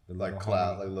the like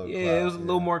clout, like little clout. It was a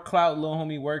little more clout, little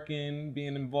homie working,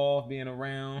 being involved, being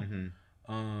around.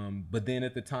 But then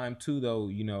at the time too, though,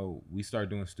 you know, we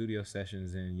started doing studio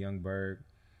sessions in Young Berg.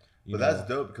 But that's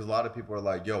dope, because a lot of people are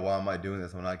like, yo, why am I doing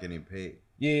this? I'm not getting paid.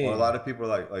 Or a lot of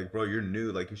people are like, bro, you're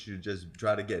new. Like, you should just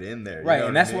try to get in there. Right, you know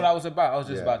and that's I mean? what I was about. I was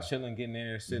just about chilling, getting in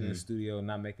there, sitting in the studio,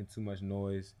 not making too much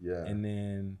noise. And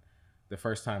then the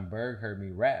first time Berg heard me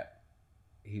rap,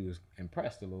 he was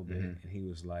impressed a little bit. And he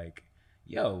was like,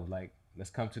 yo, like,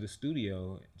 let's come to the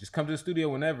studio. Just come to the studio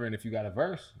whenever. And if you got a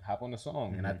verse, hop on the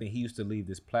song. And I think he used to leave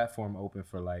this platform open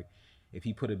for, like, if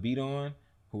he put a beat on,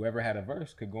 whoever had a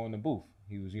verse could go in the booth.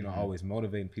 He was, you know, always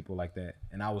motivating people like that.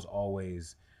 And I was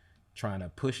always trying to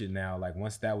push it now. Like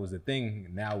once that was the thing,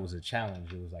 now it was a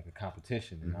challenge. It was like a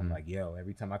competition. And I'm like, yo,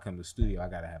 every time I come to the studio, I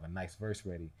gotta have a nice verse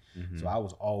ready. So I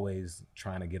was always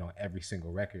trying to get on every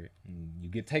single record. And you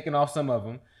get taken off some of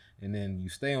them, and then you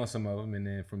stay on some of them. And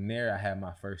then from there, I had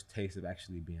my first taste of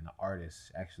actually being an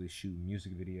artist, actually shooting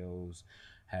music videos,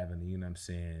 having, you know what I'm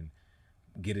saying,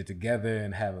 get it together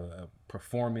and have a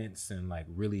performance and like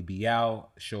really be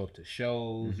out, show up to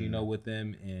shows, you know, with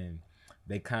them. And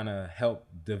they kind of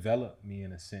helped develop me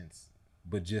in a sense,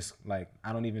 but just like,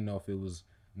 I don't even know if it was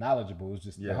knowledgeable. It was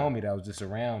just the homie that was just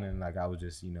around, and like, I was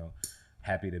just, you know,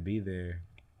 happy to be there.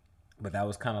 But that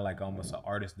was kind of like almost an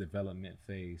artist development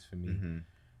phase for me.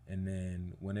 And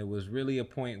then when it was really a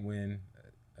point when,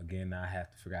 again, I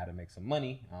have to figure out how to make some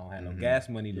money. I don't have no gas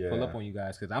money to pull up on you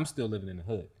guys, because I'm still living in the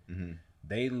hood.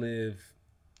 They live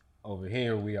over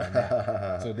here, we are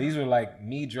now. So these were like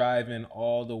me driving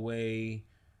all the way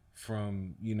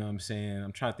from, you know what I'm saying,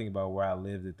 I'm trying to think about where I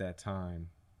lived at that time.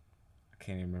 I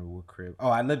can't even remember what crib. Oh,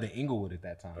 I lived in Inglewood at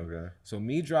that time. Okay. So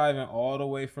me driving all the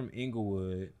way from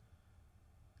Inglewood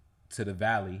to the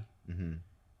Valley.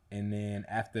 And then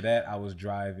after that, I was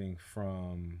driving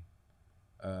from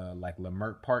like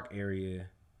Leimert Park area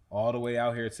all the way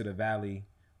out here to the Valley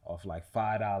off like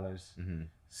 $5,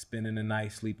 spending the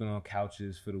night, sleeping on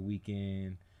couches for the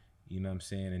weekend. You know what I'm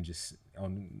saying? And just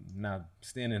not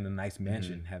staying in a nice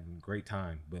mansion, having a great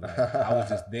time. But like, I was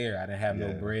just there. I didn't have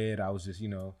no bread. I was just, you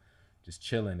know, just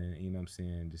chilling and, you know what I'm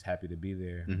saying, just happy to be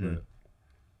there. But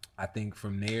I think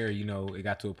from there, you know, it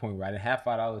got to a point where I didn't have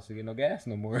 $5 to get no gas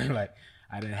no more. Like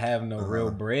I didn't have no real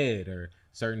bread, or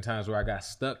certain times where I got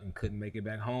stuck and couldn't make it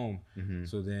back home.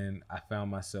 So then I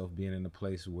found myself being in a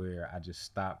place where I just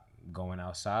stopped going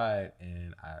outside,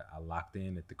 and I locked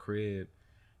in at the crib,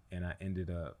 and I ended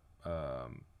up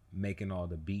making all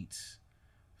the beats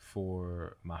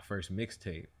for my first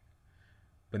mixtape.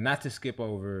 But not to skip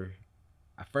over,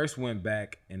 I first went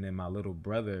back, and then my little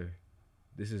brother,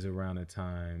 this is around the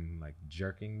time like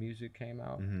jerking music came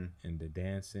out, and the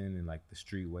dancing and like the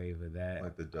street wave of that,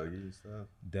 like the Dougie stuff.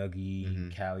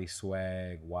 Dougie, Cali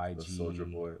Swag, YG, the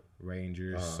Soulja Boy,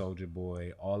 Rangers, Soulja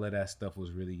Boy, all of that stuff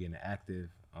was really getting active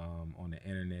on the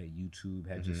internet. YouTube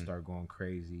had just started going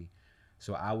crazy,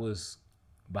 so I was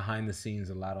behind the scenes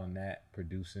a lot on that,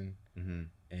 producing,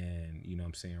 and you know what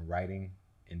I'm saying, writing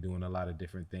and doing a lot of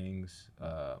different things.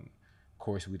 Of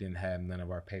course, we didn't have none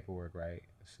of our paperwork right,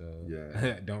 so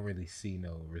don't really see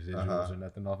no residuals or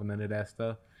nothing off of none of that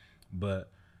stuff.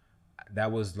 But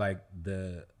that was like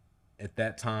at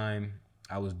that time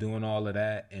I was doing all of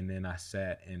that, and then I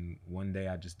sat, and one day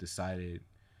I just decided,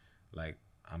 like,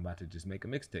 I'm about to just make a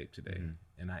mixtape today.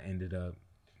 And I ended up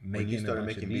making. When you started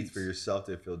making beats for yourself,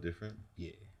 did it feel different?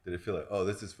 Yeah. Did it feel like, oh,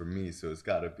 this is for me, so it's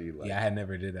got to be like? Yeah, I had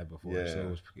never did that before,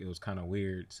 so it was kind of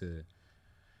weird to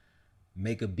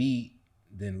make a beat,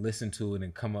 then listen to it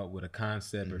and come up with a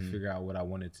concept or figure out what I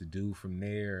wanted to do from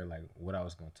there, like what I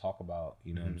was going to talk about,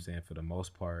 you know what I'm saying, for the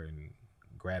most part, and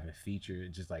grabbing feature,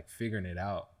 just like figuring it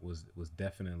out was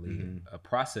definitely a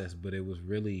process. But it was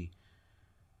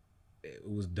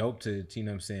dope to, you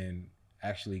know what I'm saying,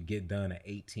 actually get done an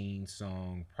 18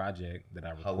 song project that I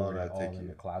recorded all in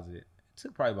the closet. It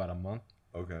took probably about a month.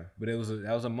 Okay. But that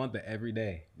was a month of every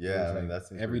day. Yeah, like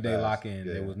that's every day lock in.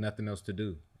 Yeah. There was nothing else to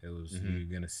do. It was you're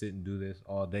gonna sit and do this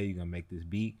all day. You're gonna make this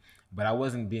beat. But I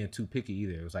wasn't being too picky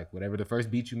either. It was like whatever the first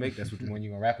beat you make, that's what one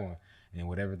you're gonna rap on. And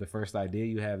whatever the first idea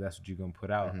you have, that's what you're gonna put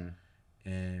out.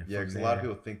 And yeah, because a lot of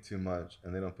people think too much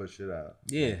and they don't put shit out.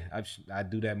 Yeah, I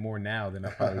do that more now than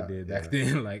I probably did back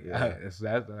then. Like that's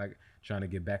like trying to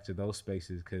get back to those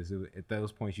spaces, because at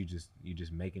those points you just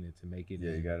making it to make it.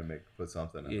 Yeah, you gotta put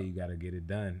something out. Yeah, you gotta get it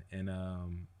done. And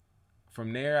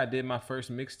from there I did my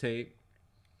first mixtape,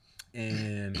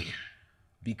 and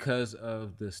because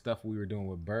of the stuff we were doing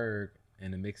with Berg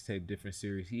and the mixtape different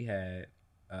series he had,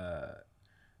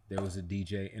 there was a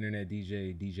DJ, internet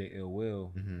DJ Ill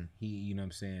Will. He, you know what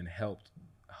I'm saying, helped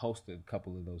host a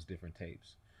couple of those different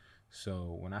tapes.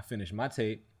 So when I finished my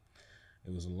tape,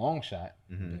 it was a long shot.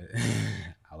 But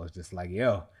I was just like,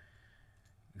 yo,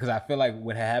 because I feel like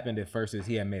what had happened at first is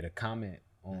he had made a comment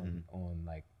on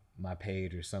like my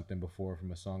page or something before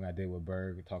from a song I did with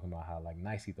Berg, talking about how like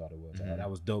nice he thought it was. That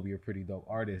was dope. You're a pretty dope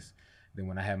artist. Then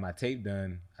when I had my tape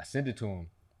done, I sent it to him.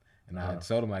 And I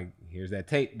told him, like, here's that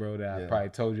tape, bro, that I probably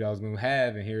told you I was gonna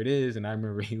have, and here it is. And I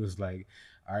remember he was like,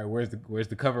 all right, where's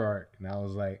the cover art? And I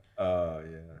was like, I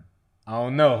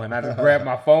don't know. And I just grabbed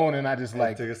my phone and I just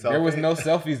like, there was no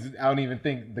selfies. I don't even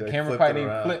think the camera probably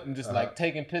didn't flip, and just like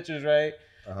taking pictures, right?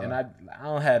 And I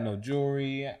don't have no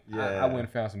jewelry. I went and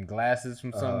found some glasses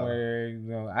from somewhere. You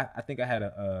know, I think I had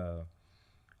a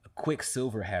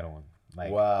Quicksilver hat on.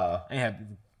 Like, wow. I ain't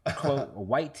have a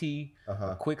white tee,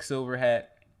 a Quicksilver hat.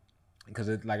 Because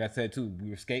like I said too, we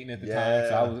were skating at the time,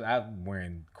 so I was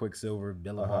wearing Quicksilver,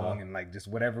 Billabong, and like just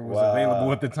whatever was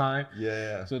available at the time.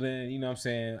 Yeah. So then, you know what I'm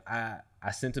saying,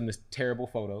 I sent him this terrible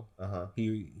photo.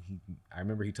 I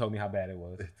remember he told me how bad it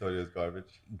was. He told you it was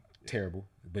garbage. Terrible.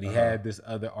 But he had this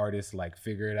other artist like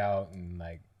figure it out, and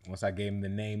like once I gave him the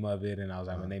name of it, and I was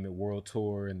like, I'm gonna name it World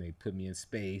Tour, and they put me in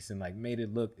space and like made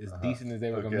it look as decent as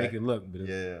they were gonna make it look, but it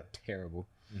was terrible.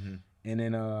 And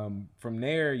then from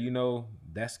there, you know,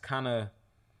 that's kind of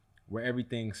where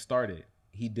everything started.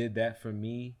 He did that for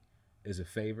me as a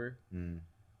favor.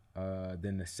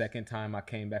 Then the second time I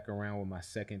came back around with my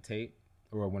second tape,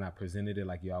 or when I presented it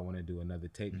like, yo, I want to do another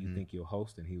tape, you think you'll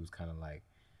host? And he was kind of like,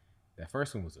 that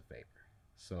first one was a favor.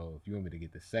 So if you want me to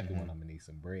get the second one, I'm gonna need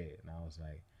some bread. And I was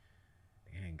like,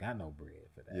 I ain't got no bread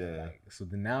for that. Yeah. Like, so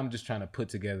then now I'm just trying to put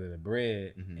together the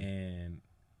bread, and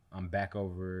I'm back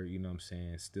over, you know what I'm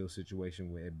saying, still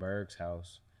situation with at Berg's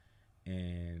house,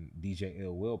 and DJ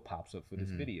Ill Will pops up for this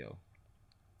video.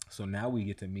 So now we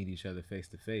get to meet each other face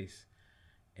to face,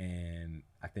 and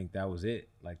I think that was it.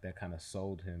 Like that kind of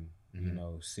sold him, you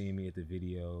know, seeing me at the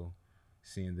video,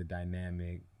 seeing the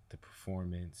dynamic, the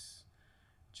performance,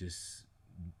 just,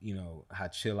 you know, how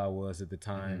chill I was at the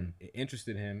time. It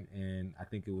interested him, and I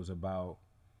think it was about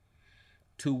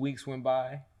 2 weeks went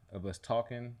by of us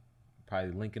talking,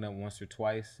 probably linking up once or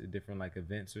twice at different like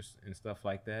events and stuff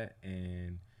like that,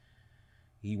 and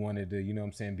he wanted to, you know what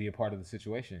I'm saying, be a part of the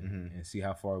situation and see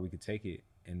how far we could take it,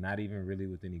 and not even really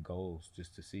with any goals,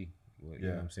 just to see what, you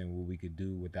know what I'm saying, what we could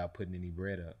do without putting any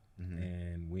bread up.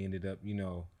 And we ended up, you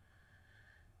know,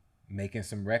 making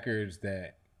some records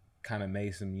that kind of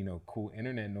made some, you know, cool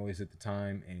internet noise at the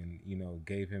time, and, you know,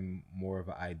 gave him more of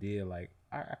an idea like,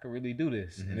 I could really do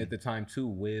this. And at the time too,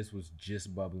 Wiz was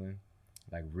just bubbling,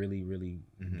 like really, really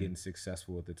getting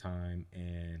successful at the time.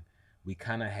 And we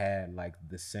kind of had like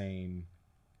the same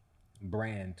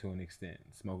brand to an extent.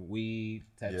 Smoke weed,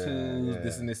 tattoos,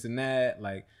 this and this and that.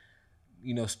 Like,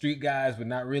 you know, street guys, but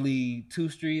not really too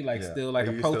street, like still like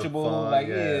approachable, still fun,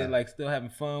 like like still having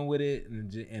fun with it.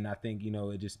 And I think, you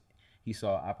know, it just, he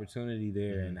saw opportunity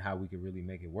there and how we could really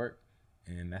make it work.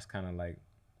 And that's kind of like,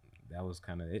 that was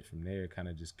kind of it from there. It kind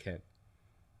of just kept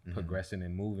progressing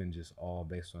and moving, just all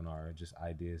based on our just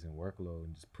ideas and workload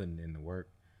and just putting in the work.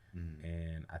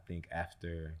 And I think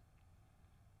after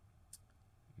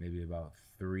maybe about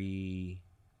three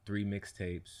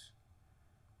mixtapes,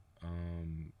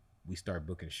 we started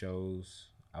booking shows.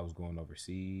 I was going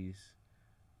overseas,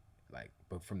 like,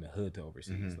 but from the hood to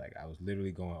overseas. Like, I was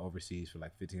literally going overseas for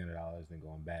like $1,500, then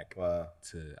going back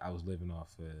to, I was living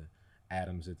off of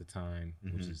Adams at the time,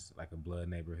 which is like a blood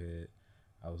neighborhood.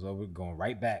 I was going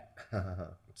right back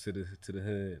to the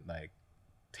hood, like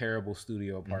terrible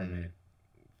studio apartment,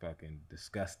 fucking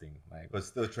disgusting. Like, but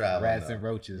still traveling, rats and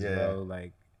roaches, bro.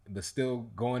 Like, but still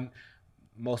going,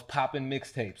 most popping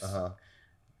mixtapes,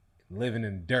 living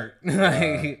in dirt,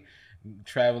 like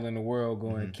traveling the world,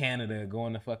 going to Canada,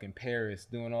 going to fucking Paris,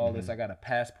 doing all this. I got a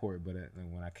passport, but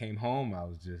when I came home, I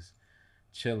was just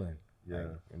chilling, like,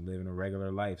 and living a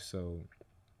regular life. So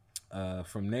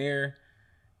from there,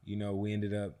 you know, we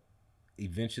ended up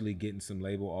eventually getting some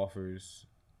label offers,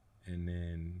 and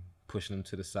then pushing them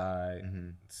to the side,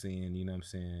 seeing, you know what I'm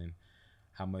saying,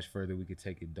 how much further we could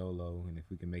take it dolo, and if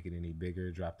we can make it any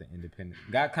bigger, drop the independent.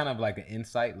 Got kind of like an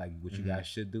insight, like what you guys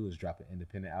should do is drop an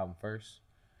independent album first,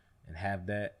 and have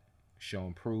that show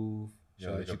and prove,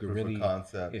 show that you could really,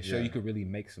 show you could really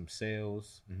make some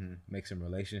sales, make some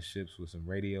relationships with some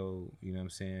radio, you know what I'm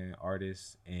saying,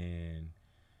 artists. And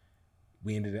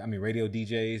we ended up, radio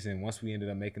DJs, and once we ended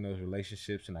up making those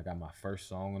relationships, and I got my first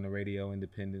song on the radio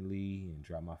independently, and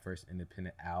dropped my first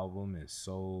independent album, and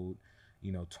sold,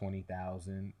 you know,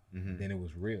 20,000, then it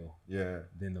was real.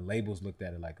 Then the labels looked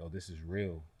at it like, oh, this is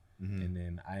real. And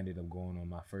then I ended up going on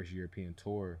my first European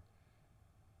tour.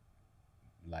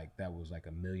 Like, that was like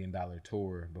 $1 million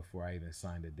tour before I even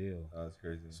signed a deal. Oh, that's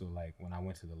crazy. So like, when I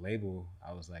went to the label,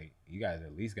 I was like, you guys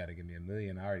at least got to give me $1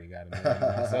 million. I already got $1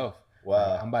 million myself.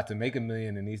 Wow. I'm about to make $1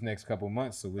 million in these next couple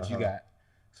months. So what you got?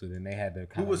 So then they had to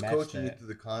kind of, who was coaching you through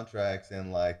the contracts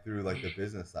and like through like the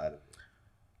business side of it?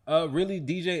 Really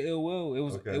DJ Ill Will.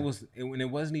 It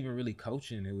wasn't even really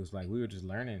coaching. It was like, we were just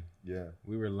learning.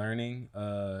 We were learning.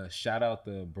 Shout out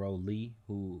to bro Lee,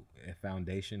 who at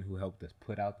Foundation, who helped us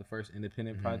put out the first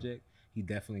independent project. He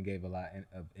definitely gave a lot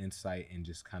of insight and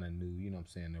just kind of knew, you know what I'm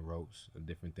saying, the ropes of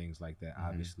different things like that.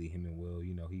 Obviously him and Will,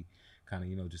 you know, he kind of,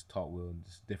 you know, just taught Will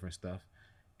just different stuff.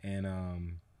 And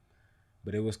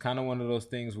but it was kind of one of those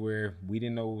things where we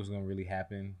didn't know what was going to really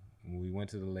happen. When we went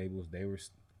to the labels, they were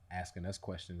asking us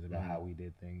questions about how we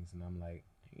did things, and I'm like,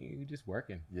 hey, we just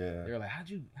working. Yeah. They're like, how'd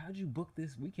you book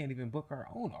this? We can't even book our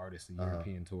own artists a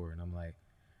European tour, and I'm like,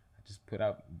 I just put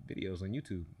out videos on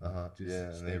YouTube,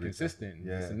 just stay consistent, and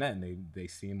this and that, and they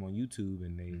see them on YouTube,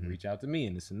 and they reach out to me,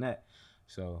 and this and that.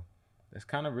 So that's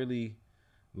kind of really,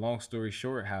 long story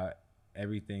short, how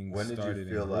everything started. When did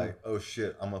you feel like, oh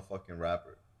shit, I'm a fucking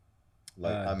rapper?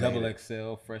 Like I Double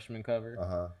XL freshman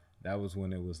cover. That was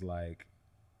when it was like,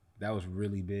 that was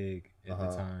really big at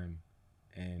the time,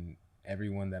 and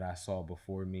everyone that I saw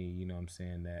before me, you know what I'm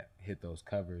saying, that hit those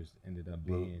covers ended up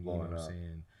being, you know what I'm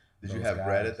saying. Did you have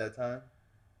bread at that time?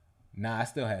 Nah, I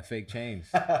still had fake chains.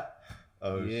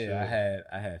 Oh yeah, shit.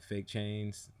 I had fake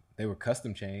chains. They were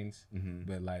custom chains,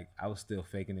 but like I was still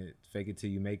faking it. Fake it till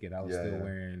you make it. I was still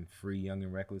wearing free Young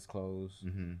and Reckless clothes.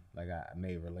 Like I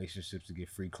made relationships to get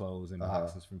free clothes and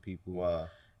boxes from people. Wow.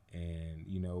 And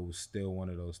you know, it was still one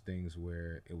of those things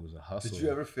where it was a hustle. Did you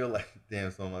ever feel like, damn,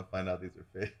 someone might find out these are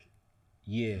fake?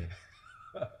 Yeah.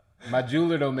 My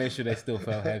jeweler though made sure they still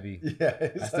felt heavy. Yeah,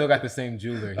 I still got the same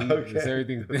jeweler.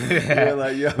 Everything.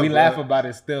 Like, yo, we laugh about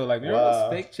it still. Like, remember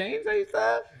those fake chains I used to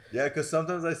have? Yeah, because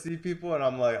sometimes I see people and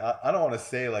I'm like, I don't want to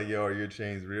say like, yo, are your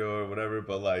chains real or whatever,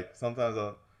 but like sometimes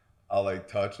I'll like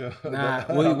touch them. Nah,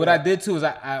 what I did too is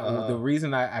the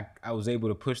reason I was able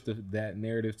to push that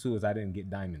narrative too is I didn't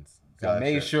get diamonds. Gotcha. I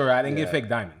made sure I didn't get fake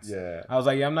diamonds. Yeah. I was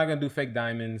like, yeah, I'm not gonna do fake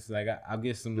diamonds. Like I'll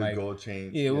get some like gold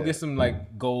chains. Yeah, we'll get some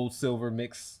like gold silver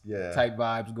mix type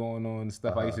vibes going on and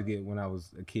stuff I used to get when I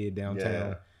was a kid downtown.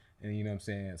 Yeah. And you know what I'm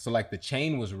saying? So like the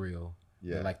chain was real.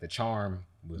 Yeah. But like the charm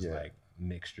was like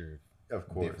mixture of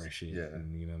course different shit. Yeah.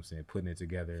 And you know what I'm saying? Putting it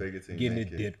together. Getting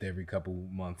it dipped every couple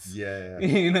months. Yeah.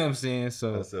 You know what I'm saying?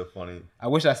 So that's so funny. I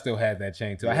wish I still had that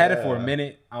chain too. I had it for a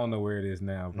minute. I don't know where it is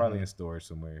now. Probably in storage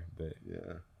somewhere. But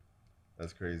yeah.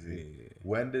 That's crazy. Yeah.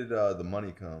 When did the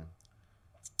money come?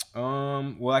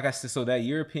 Well, like I said, so that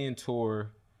European tour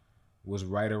was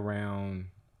right around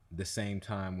the same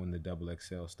time when the Double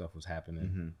XL stuff was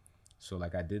happening. So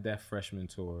like I did that freshman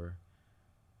tour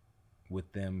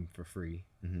with them for free,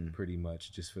 pretty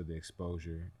much just for the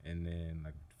exposure, and then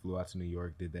like flew out to New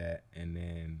York, did that, and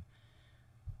then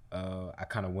I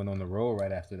kind of went on the road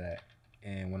right after that.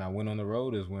 And when I went on the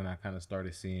road is when I kind of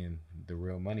started seeing the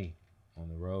real money on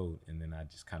the road, and then I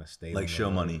just kind of stayed like show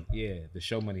money. Yeah, the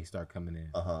show money started coming in.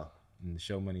 And the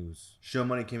show money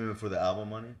came in before the album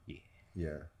money.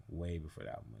 Yeah, way before the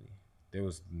album money. There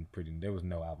was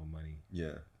no album money.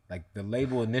 Yeah, like the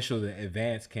label initial, the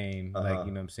advance came like,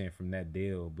 you know what I'm saying, from that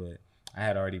deal, but I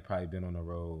had already probably been on the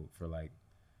road for like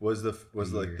was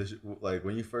like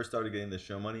when you first started getting the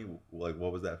show money, like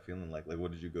what was that feeling like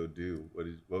what did you go do,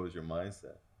 what was your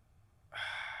mindset?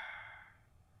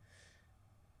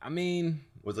 I mean,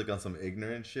 was it like on some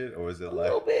ignorant shit, or was it a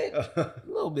little bit?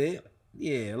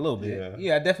 Yeah, a little bit.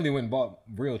 Yeah, I definitely went and bought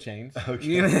real chains.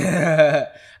 Okay.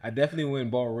 I definitely went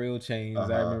and bought real chains.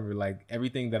 I remember like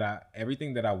everything that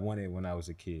I wanted when I was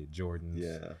a kid, Jordans.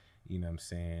 Yeah. You know what I'm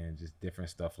saying? Just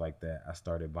different stuff like that. I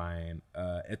started buying.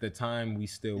 At the time, we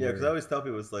still were. Because I always tell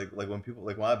people it's like when people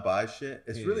when I buy shit,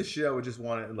 it's really shit I would just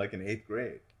want it like in 8th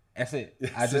grade. That's it.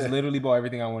 I just literally bought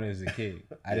everything I wanted as a kid.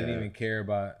 I didn't even care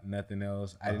about nothing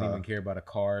else. I didn't even care about a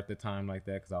car at the time like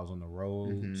that because I was on the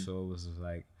road. So it was just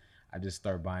like I just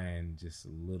started buying just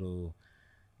little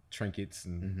trinkets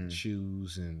and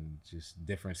shoes and just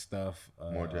different stuff.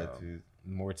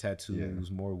 More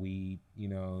tattoos, more weed. You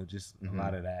know, just a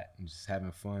lot of that, and just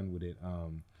having fun with it.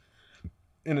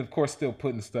 And of course, still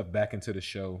putting stuff back into the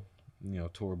show. You know,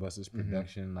 tour buses,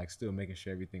 production, like still making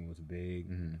sure everything was big.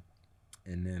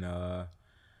 And then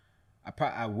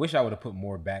I wish I would have put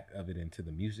more back of it into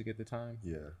the music at the time.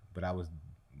 Yeah. But I was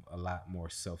a lot more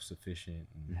self-sufficient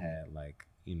and had like,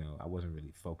 you know, I wasn't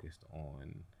really focused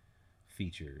on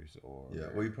features or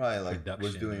well, you probably like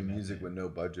was doing music with no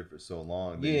budget for so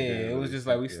long. It was just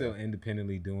like we still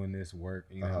independently doing this work.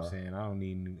 You know what I'm saying? I don't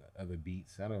need other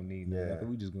beats. I don't need nothing.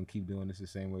 We just gonna keep doing this the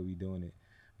same way we doing it.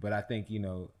 But I think, you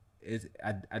know,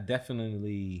 I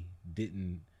definitely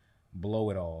didn't blow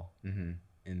it all, and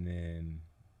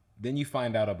then you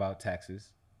find out about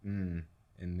taxes, and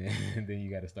then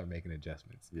you got to start making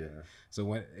adjustments. Yeah. So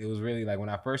when it was really like when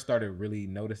I first started really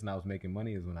noticing I was making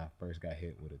money is when I first got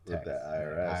hit with a tax. With the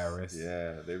IRS.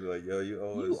 Yeah, they be like, "Yo, you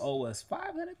owe us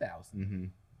 $500,000."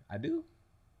 I do.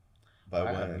 By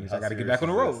when? That means I got to get back on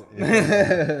the road.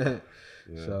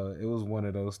 Yeah. So it was one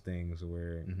of those things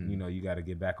where you know you got to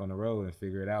get back on the road and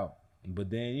figure it out. But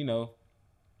then, you know,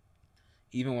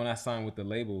 even when I signed with the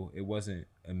label, it wasn't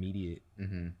immediate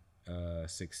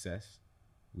success.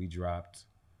 We dropped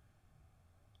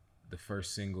the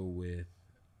first single with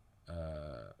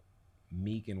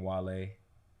Meek and Wale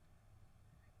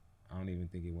I don't even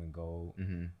think it went gold.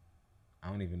 Mm-hmm. I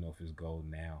don't even know if it's gold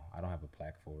now. I don't have a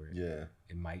plaque for it. Yeah.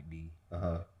 It might be.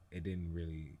 Uh-huh. It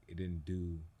didn't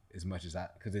do as much as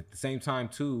because at the same time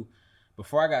too,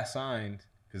 before I got signed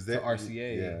to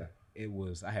RCA,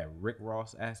 I had Rick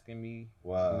Ross asking me.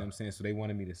 Wow. You know what I'm saying? So they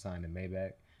wanted me to sign the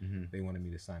Maybach. Mm-hmm. They wanted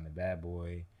me to sign the Bad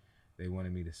Boy. They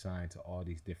wanted me to sign to all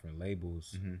these different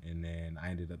labels. Mm-hmm. And then I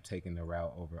ended up taking the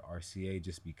route over RCA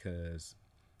just because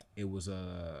it was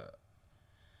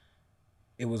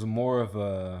more of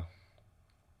a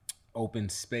open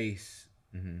space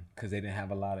because they didn't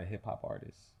have a lot of hip hop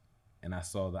artists, and I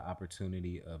saw the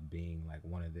opportunity of being like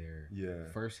one of their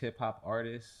first hip hop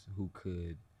artists who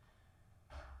could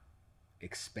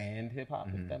expand hip hop,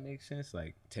 if that makes sense.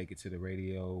 Like take it to the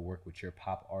radio, work with your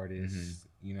pop artists,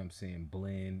 you know what I'm saying,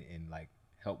 blend and like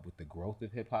help with the growth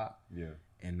of hip hop. Yeah,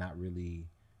 and not really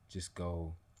just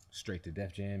go straight to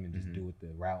Def Jam and just do it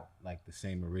the route, like the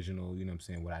same original, you know what I'm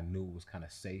saying, what I knew was kind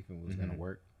of safe and was gonna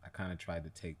work. I kind of tried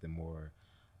to take the more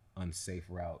unsafe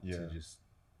route to just...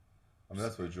 I mean,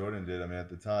 that's what Jordan did. I mean, at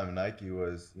the time, Nike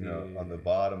was, you know, on the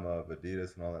bottom of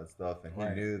Adidas and all that stuff. And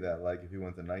he knew that, like, if he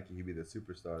went to Nike, he'd be the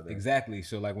superstar there. Exactly.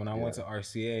 So, like, when I went to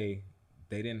RCA,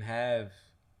 they didn't have...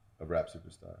 a rap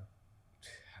superstar.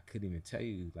 I couldn't even tell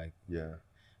you, like... Yeah.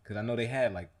 Because I know they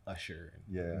had, like, Usher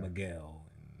and Miguel.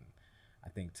 And I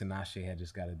think Tinashe had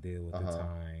just got a deal at the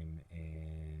time. And...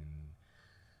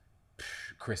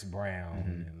 Chris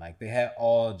Brown and like they had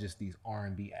all just these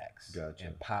R&B acts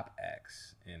and pop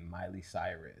acts and Miley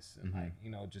Cyrus and like, you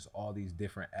know, just all these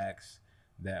different acts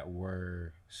that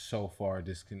were so far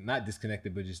not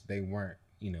disconnected, but just they weren't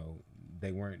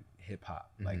hip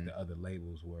hop like the other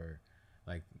labels were,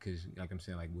 like, because like I'm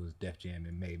saying, like it was Def Jam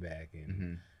and Maybach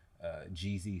and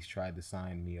Jeezy's tried to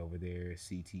sign me over there,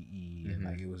 CTE and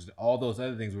like it was all those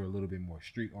other things were a little bit more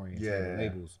street oriented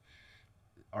labels.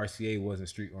 RCA wasn't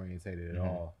street orientated at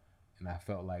all, and I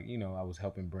felt like, you know, I was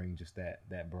helping bring just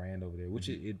that brand over there, which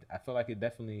I felt like it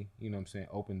definitely, you know what I'm saying,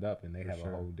 opened up, and they have a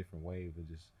whole different wave of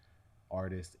just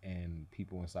artists and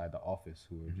people inside the office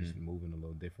who are just moving a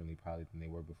little differently probably than they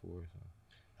were before. So,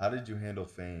 how did you handle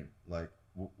fame? Like,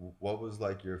 what was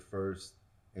like your first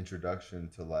introduction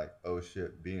to like, oh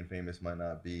shit, being famous might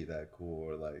not be that cool,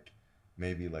 or like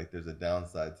maybe like there's a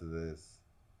downside to this?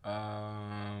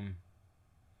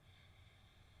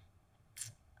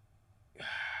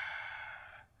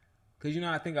 Cause, you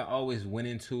know, I think I always went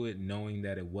into it knowing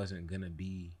that it wasn't gonna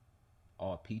be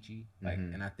all peachy. Like,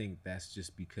 and I think that's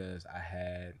just because I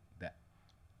had that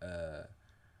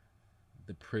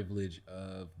the privilege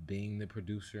of being the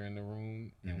producer in the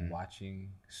room and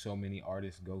watching so many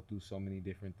artists go through so many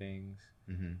different things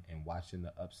and watching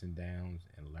the ups and downs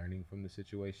and learning from the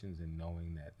situations and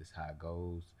knowing that this is how it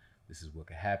goes. This is what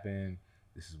could happen.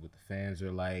 This is what the fans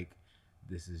are like.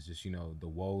 This is just, you know, the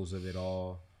woes of it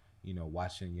all. You know,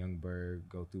 watching Young Berg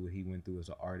go through what he went through as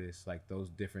an artist, like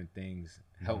those different things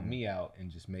helped me out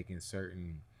in just making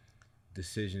certain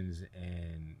decisions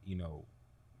and, you know,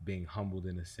 being humbled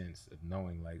in a sense of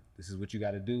knowing like, this is what you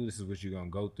got to do. This is what you're going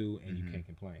to go through and you can't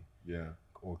complain. Yeah.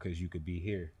 Or because you could be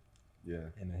here. Yeah.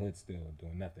 In the hood still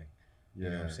doing nothing. Yeah. You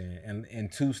know what I'm saying?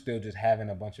 And two, still just having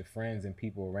a bunch of friends and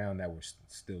people around that were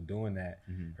still doing that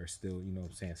or still, you know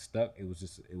what I'm saying, stuck. It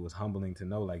was humbling to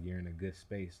know like you're in a good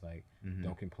space. Like,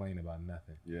 don't complain about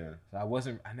nothing. Yeah.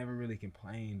 So I never really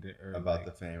complained about like,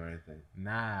 the fame or anything.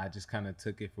 Nah, I just kind of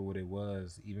took it for what it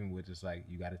was, even with just like,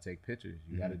 you got to take pictures.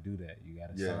 You got to do that. You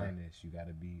got to sign this. You got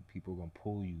to be, people going to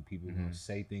pull you. People going to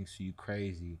say things to you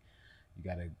crazy. You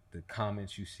gotta, the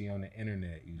comments you see on the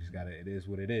internet, you just gotta, it is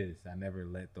what it is. I never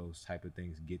let those type of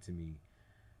things get to me.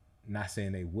 Not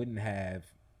saying they wouldn't have,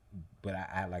 but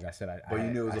I like I said, you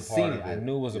knew it was a part of it. I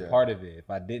knew it was a part of it. If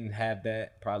I didn't have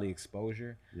that, probably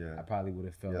exposure, I probably would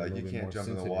have felt a little bit more sensitive. You can't jump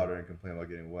in the water and complain about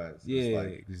getting wet. So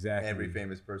like exactly. Every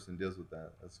famous person deals with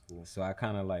that. That's cool. So I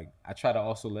kind of like, I try to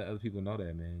also let other people know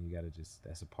that, man, you gotta just,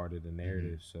 that's a part of the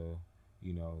narrative. So,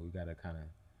 you know, we gotta kind of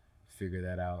figure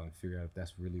that out and figure out if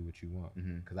that's really what you want.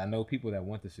 Because I know people that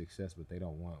want the success, but they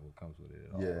don't want what comes with it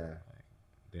at all. Yeah. Like,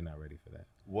 they're not ready for that.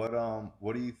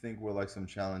 What do you think were like some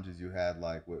challenges you had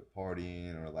like with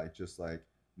partying or like just like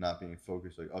not being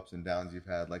focused, like ups and downs you've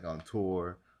had like on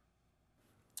tour?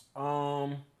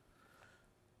 Ups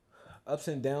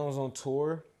and downs on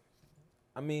tour.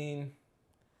 I mean,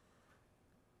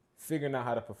 figuring out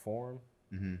how to perform.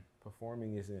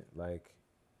 Performing isn't like,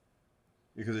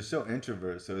 because they're so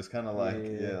introvert, so it's kind of like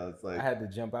it's like I had to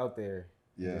jump out there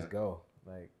and just go.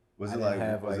 Like, was it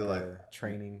like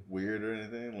training weird or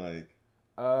anything, like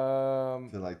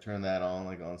to like turn that on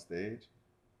like on stage?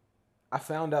 I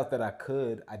found out that I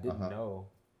could. I didn't know.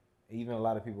 Even a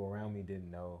lot of people around me didn't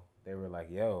know. They were like,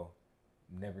 "Yo,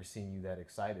 never seen you that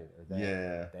excited or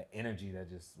that energy that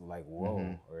just like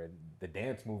whoa, or the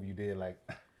dance move you did, like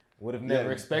would have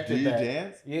never expected that. that. Do you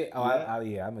dance? Yeah,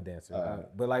 yeah, I'm a dancer.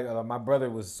 But like my brother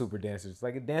was a super dancer. It's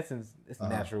like dancing, it's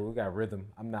natural. We got rhythm.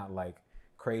 I'm not like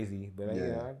crazy, but you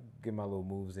know, I get my little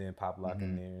moves in, pop lock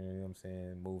in there. You know what I'm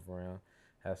saying? Move around,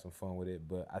 have some fun with it.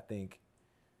 But I think,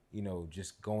 you know,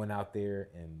 just going out there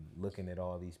and looking at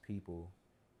all these people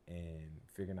and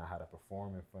figuring out how to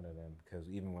perform in front of them, because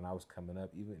even when I was coming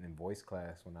up, even in voice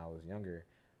class when I was younger,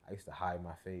 I used to hide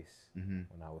my face when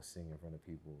I was singing in front of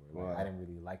people. Or like, I didn't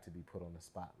really like to be put on the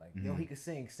spot. Like, yo, he could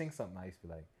sing something. I used to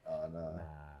be like, oh, no. Nah,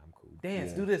 I'm cool.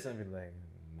 Dance, do this. I'd be like,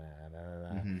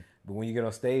 nah. But when you get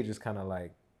on stage, it's kind of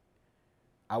like,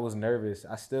 I was nervous.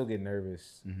 I still get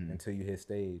nervous until you hit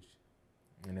stage.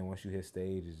 And then once you hit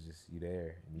stage, it's just you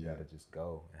there. And you got to just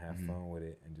go and have fun with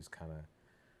it and just kind of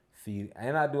feed.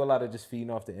 And I do a lot of just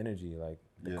feeding off the energy. Like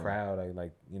the crowd,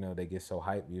 like, you know, they get so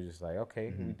hyped. You're just like,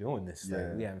 okay, we doing this.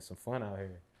 Like, we having some fun out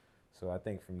here. So I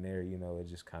think from there, you know, it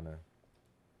just kind of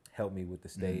helped me with the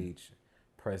stage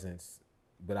presence.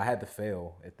 But I had to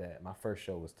fail at that. My first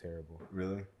show was terrible.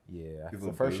 Really? Yeah.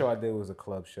 The first show I did was a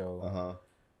club show.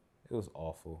 It was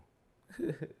awful.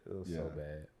 It was so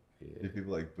bad. Yeah. Did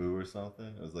people like boo or something?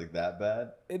 It was like that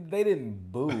bad? They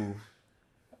didn't boo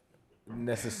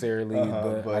necessarily,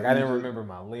 but like I didn't remember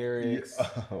my lyrics.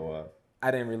 Oh, wow. I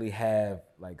didn't really have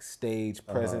like stage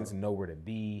presence, know where to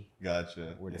be.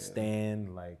 Gotcha. Where to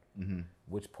stand, like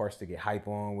which parts to get hype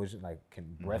on, which like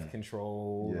breath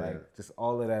control, like just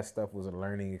all of that stuff was a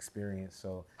learning experience.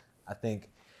 So I think,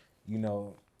 you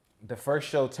know, the first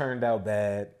show turned out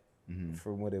bad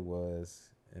from what it was,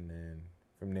 and then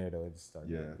from there though it just started.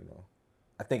 You know,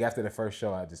 I think after the first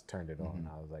show I just turned it on.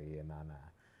 I was like, nah.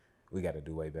 We got to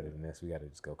do way better than this. We got to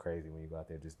just go crazy when you go out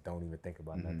there. Just don't even think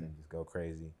about nothing. Just go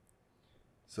crazy.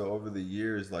 So over the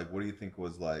years, like, what do you think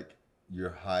was like your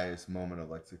highest moment of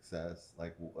like success?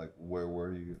 Like where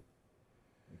were you?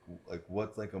 Like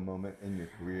what's like a moment in your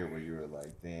career where you were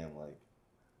like, damn, like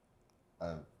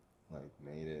I've like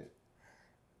made it?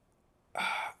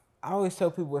 I always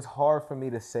tell people it's hard for me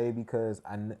to say because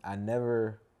I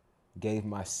never gave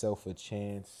myself a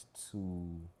chance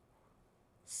to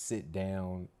sit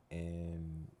down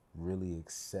and really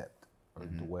accept or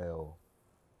dwell.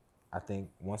 I think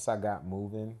once I got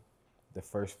moving, the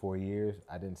first 4 years,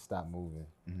 I didn't stop moving.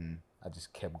 I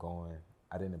just kept going.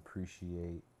 I didn't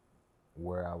appreciate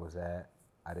where I was at.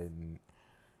 I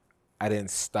didn't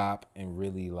stop and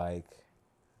really like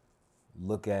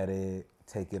look at it,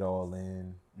 take it all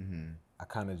in. I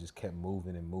kind of just kept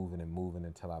moving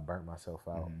until I burnt myself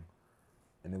out.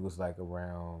 And it was like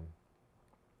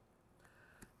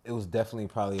it was definitely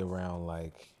probably around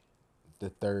like the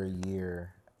third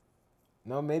year.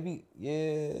 Maybe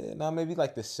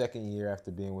like the second year after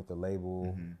being with the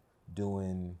label,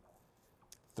 doing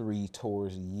 3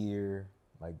 tours a year,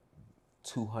 like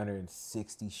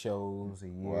 260 shows a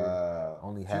year. Wow.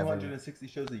 Only 260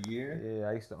 shows a year? Yeah,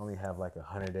 I used to only have like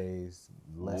 100 days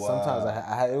less. Wow. Sometimes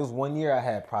I had, it was 1 year I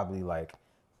had probably like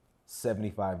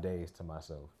 75 days to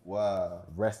myself. Wow.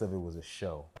 The rest of it was a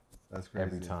show. That's crazy.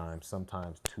 Every time,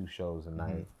 sometimes 2 shows a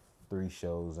night, 3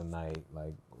 shows a night,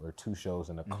 like, or 2 shows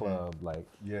in a club, like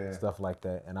stuff like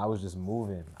that. And I was just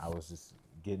moving. I was just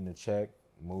getting a check,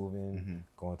 moving,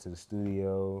 going to the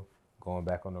studio, going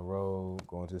back on the road,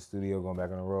 going to the studio, going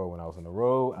back on the road. When I was on the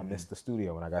road, I missed the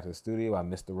studio. When I got to the studio, I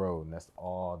missed the road. And that's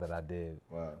all that I did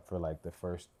for like the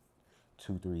first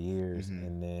 2-3 years.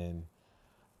 And then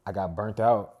I got burnt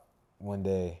out one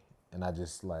day, and I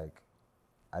just like,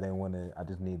 I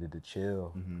just needed to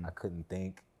chill. I couldn't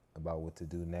think about what to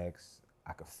do next.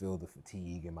 I could feel the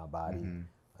fatigue in my body.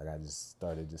 Like I just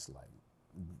started just like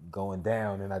going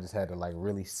down, and I just had to like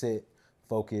really sit,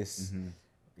 focus,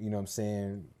 you know what I'm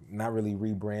saying? Not really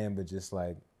rebrand, but just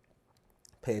like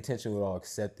pay attention with all,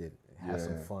 accept it, have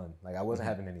some fun. Like I wasn't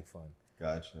having any fun.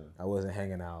 Gotcha. I wasn't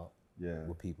hanging out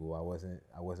with people. I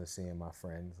wasn't seeing my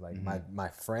friends. Like my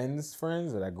friends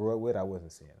that I grew up with, I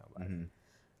wasn't seeing nobody.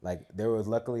 Like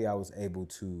luckily I was able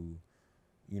to,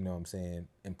 you know what I'm saying,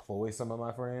 employ some of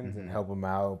my friends and help them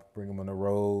out, bring them on the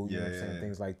road, you know what I'm saying,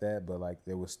 things like that. But like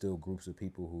there was still groups of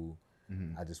people who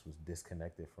I just was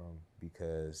disconnected from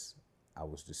because I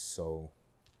was just so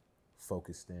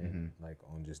focused in like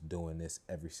on just doing this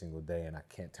every single day, and I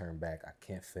can't turn back. I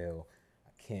can't fail.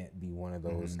 I can't be one of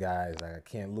those guys. Like I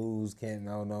can't lose,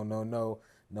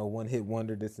 no one hit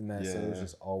wonder, this and that. So it was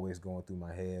just always going through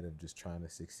my head of just trying to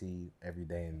succeed every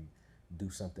day and do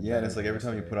something. Yeah, and it's like every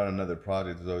time you put out another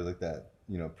project, there's always like that,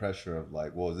 you know, pressure of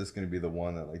like, well, is this going to be the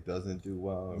one that like doesn't do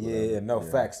well?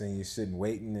 Facts. And you're sitting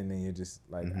waiting, and then you're just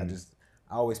like,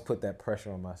 I always put that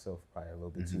pressure on myself probably a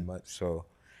little bit too much. So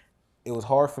it was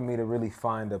hard for me to really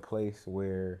find a place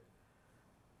where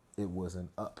it wasn't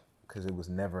up, because it was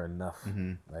never enough.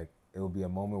 Like, it would be a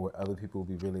moment where other people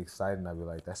would be really excited, and I'd be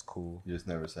like, that's cool. You're just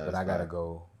never satisfied. But I gotta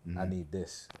go, I need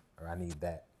this, or I need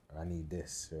that, or I need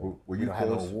this. Or Were we you don't have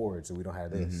no close? awards, or we don't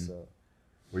have this. So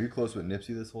Were you close with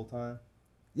Nipsey this whole time?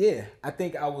 yeah, I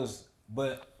think I was,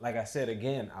 but like I said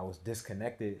again, I was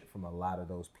disconnected from a lot of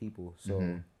those people.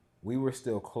 So we were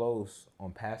still close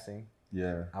on passing.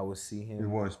 Yeah. I would see him. We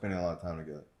weren't spending a lot of time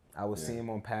together. I would see him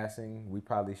on passing. We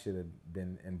probably should have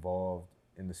been involved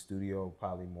in the studio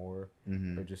probably more,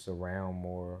 or just around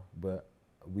more. But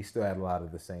we still had a lot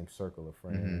of the same circle of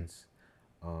friends.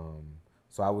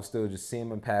 So I would still just see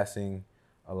him in passing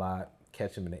a lot,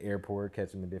 catch him in the airport,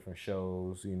 catch him in different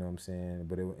shows, you know what I'm saying?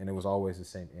 But it was always the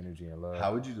same energy and love.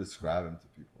 How would you describe him to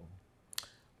people?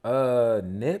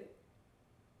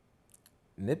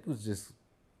 Nip was just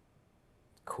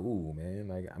cool, man.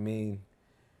 Like, I mean,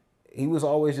 he was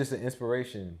always just an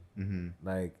inspiration.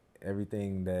 Like,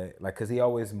 everything that, like, cause he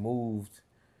always moved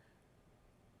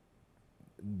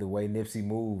the way Nipsey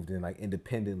moved, and like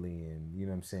independently, and you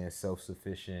know what I'm saying,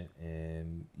 self-sufficient,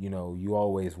 and you know, you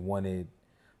always wanted,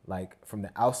 like, from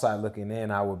the outside looking in,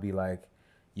 I would be like,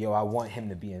 yo, I want him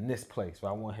to be in this place, or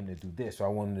I want him to do this, or I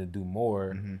want him to do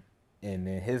more. And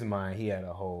in his mind, he had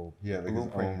a whole like his own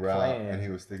plan, route, and he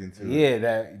was sticking to it. Yeah,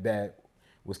 that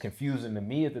was confusing to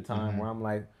me at the time, where I'm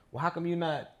like, well, how come you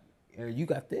not, you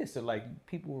got this, or like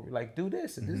people were like, do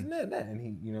this and this and that, and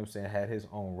he, you know what I'm saying, had his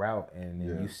own route, and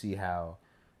then you see how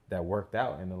that worked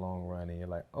out in the long run, and you're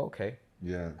like, okay,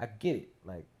 I get it.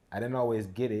 Like, I didn't always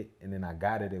get it, and then I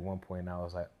got it at one point, and I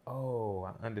was like, oh,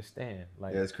 I understand.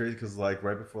 Like, yeah, it's crazy because like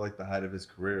right before like the height of his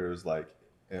career, it was like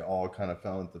it all kind of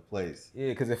fell into place. Yeah,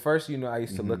 because at first, you know, I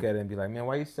used to look at it and be like, man,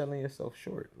 why are you selling yourself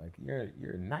short? Like,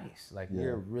 you're nice. Like,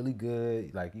 you're really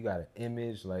good. Like, you got an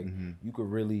image. Like, you could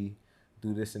really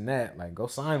do this and that. Like, go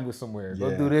sign with somewhere.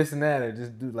 Go do this and that, or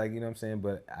just do, like, you know what I'm saying?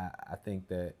 But I think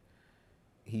that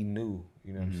he knew,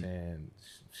 you know what I'm saying,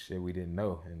 shit we didn't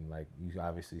know. And, like, you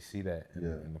obviously see that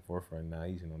in the forefront now.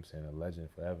 He's, you know what I'm saying, a legend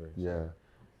forever. So. Yeah.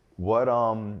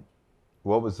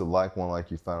 What was it like when,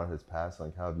 like, you found out his passing?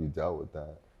 Like, how have you dealt with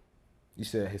that? You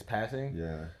said his passing?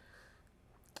 Yeah.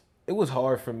 It was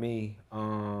hard for me,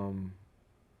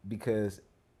 because,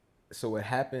 so it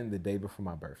happened the day before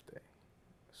my birthday.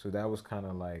 So that was kind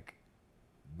of like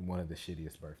one of the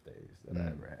shittiest birthdays that I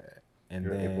ever had. And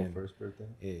Your then, April 1st birthday?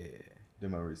 Yeah. Did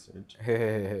my research.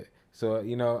 So,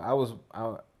 you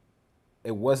know,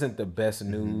 it wasn't the best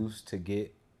news to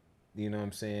get, you know what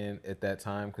I'm saying, at that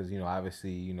time, because, you know,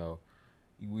 obviously, you know,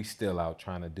 we still out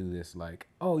trying to do this, like,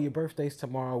 oh, your birthday's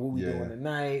tomorrow, what we doing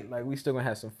tonight? Like, we still gonna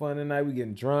have some fun tonight, we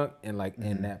getting drunk, and like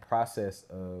in that process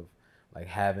of like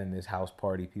having this house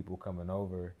party, people coming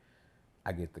over,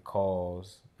 I get the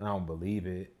calls, and I don't believe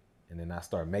it, and then I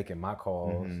start making my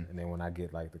calls, and then when I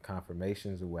get like the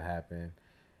confirmations of what happened,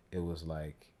 it was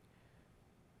like,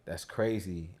 that's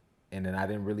crazy. And then I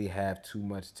didn't really have too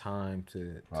much time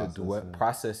to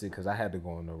process it, because I had to go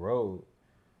on the road.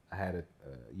 I had a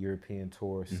European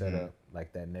tour set up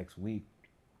like that next week,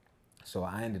 so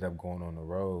I ended up going on the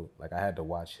road. Like, I had to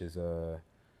watch his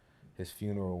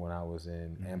funeral when I was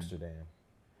in Amsterdam.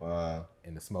 Wow.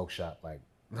 In the smoke shop.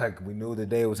 Like we knew the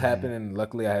day was happening.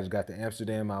 Luckily, I had just got to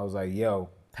Amsterdam. I was like, yo,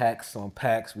 packs on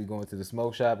packs. We going to the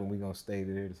smoke shop, and we gonna stay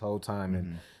there this whole time.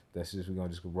 And that's just, we gonna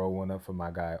just roll one up for my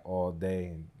guy all day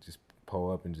and just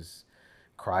pull up and just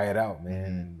cry it out, man.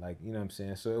 And like, you know what I'm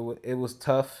saying? So it was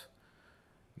tough.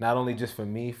 Not only just for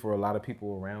me, for a lot of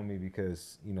people around me,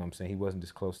 because, you know what I'm saying, he wasn't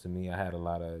just close to me. I had a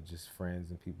lot of just friends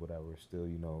and people that were still,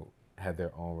 you know, had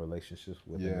their own relationships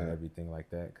with him and everything like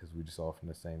that, because we just all from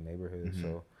the same neighborhood.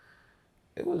 So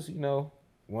it was, you know,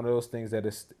 one of those things that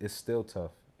is still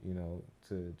tough, you know,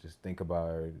 to just think about.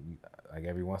 Or, like,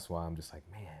 every once in a while, I'm just like,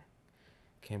 man,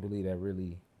 can't believe that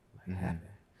really like happened.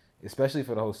 Especially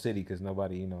for the whole city, because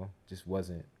nobody, you know, just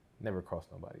never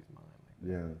crossed nobody's mind.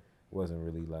 Like, wasn't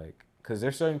really like, because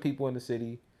there's certain people in the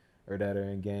city or that are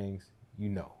in gangs, you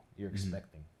know, you're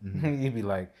expecting. You'd be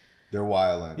like, they're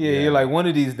wilding. Yeah, you're like, one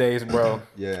of these days, bro,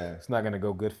 yeah, it's not going to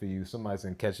go good for you. Somebody's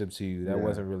going to catch up to you. That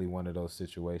wasn't really one of those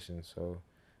situations. So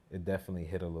it definitely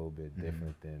hit a little bit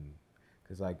different than,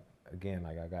 because, like, again,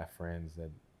 like, I got friends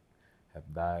that have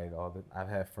died. I've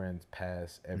had friends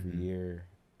pass every year,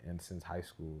 and since high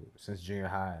school, since junior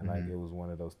high. Like, it was one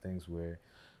of those things where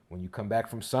when you come back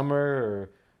from summer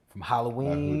or from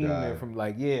Halloween or from,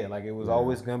 like, like, it was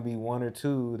always going to be one or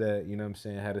two that, you know what I'm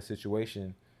saying, had a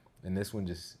situation. And this one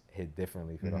just hit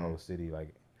differently for the whole city.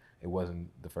 Like, it wasn't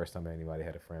the first time that anybody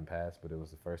had a friend pass, but it was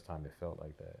the first time it felt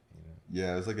like that, you know?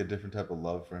 Yeah, it's like a different type of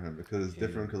love for him because it's Yeah.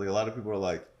 different. Because like a lot of people are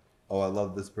like, oh, I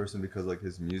love this person because like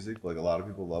his music. But, like a lot of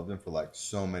people love him for like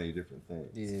so many different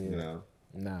things. Yeah. You know.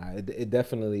 Nah, it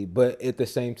definitely, but at the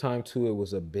same time too, it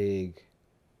was a big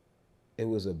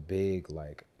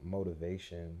like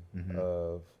motivation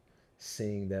of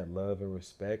seeing that love and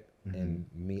respect, and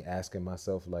me asking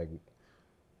myself like,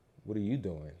 what are you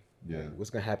doing? Yeah. Like, what's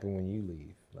gonna happen when you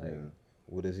leave? Like, Yeah.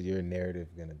 what is your narrative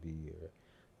gonna be? Or,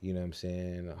 you know what I'm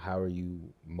saying? How are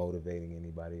you motivating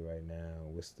anybody right now?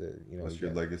 What's the, you know, What's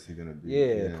your legacy gonna be?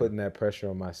 yeah, putting that pressure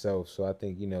on myself. So I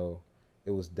think, you know,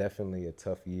 it was definitely a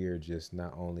tough year, just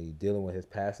not only dealing with his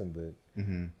passing, but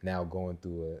now going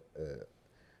through a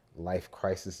life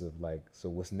crisis of like, so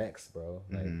what's next, bro?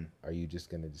 Like, are you just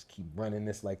gonna just keep running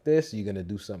this like this? Are you gonna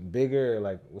do something bigger?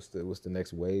 Like, what's the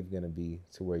next wave gonna be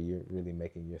to where you're really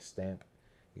making your stamp,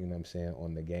 you know what I'm saying,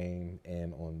 on the game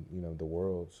and on, you know, the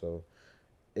world? So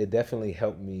it definitely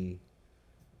helped me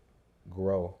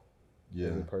grow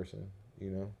as a person, you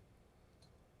know.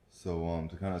 So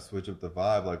to kind of switch up the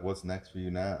vibe, like what's next for you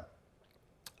now?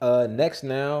 Next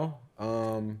now,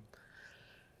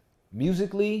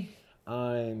 musically,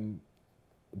 I'm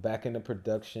back into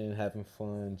production, having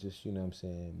fun, just, you know what I'm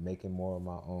saying, making more of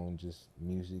my own just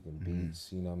music and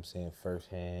beats, you know what I'm saying,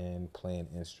 firsthand, playing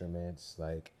instruments,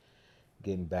 like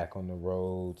getting back on the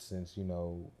road since, you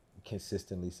know,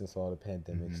 consistently since all the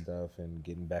pandemic stuff, and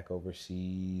getting back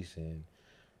overseas and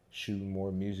shooting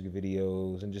more music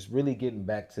videos and just really getting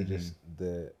back to just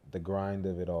the grind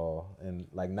of it all, and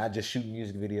like not just shooting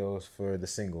music videos for the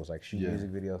singles, like shooting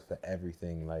music videos for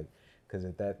everything, like because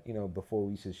at that, you know, before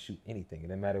we used to shoot anything, it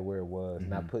didn't matter where it was,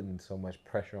 not putting so much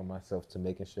pressure on myself to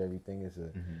making sure everything is a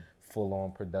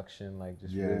full-on production, like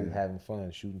just really having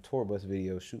fun, shooting tour bus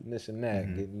videos, shooting this and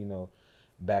that, getting, you know,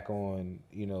 back on,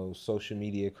 you know, social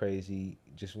media crazy,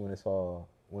 just when it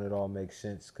all makes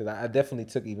sense. Because I definitely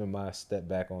took even my step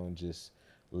back on just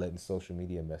letting social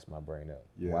media mess my brain up.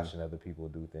 Watching other people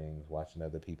do things, watching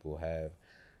other people have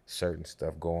certain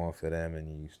stuff go on for them,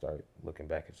 and you start looking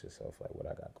back at yourself like, what I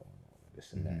got going on,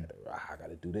 this and that, or I got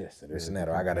to do this, or this and that,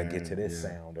 or I got to get to this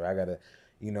sound, or I got to,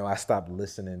 you know, I stopped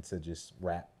listening to just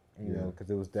rap, you know, because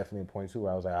there was definitely a point too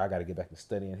where I was like, I got to get back to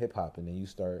studying hip hop, and then you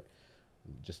start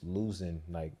just losing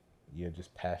like your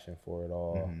just passion for it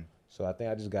all. So I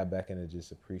think I just got back into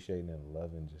just appreciating and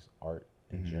loving just art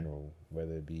in general,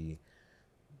 whether it be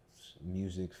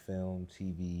music, film,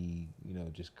 TV, you know,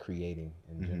 just creating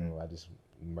in general. I just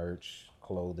merch,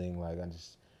 clothing, like I'm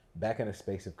just back in a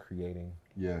space of creating.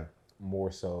 Yeah.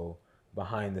 More so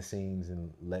behind the scenes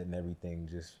and letting everything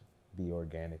just be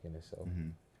organic in itself.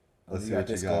 Let's see got what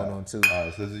this you got going on too. All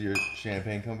right, so this is your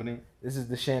champagne company? This is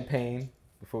the champagne.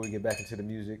 Before we get back into the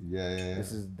music, yeah.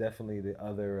 This is definitely the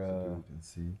other People can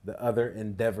see. the other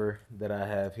endeavor that I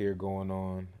have here going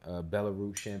on.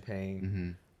 Belarus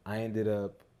Champagne. I ended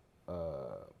up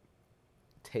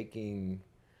taking,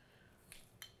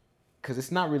 because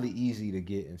it's not really easy to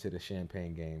get into the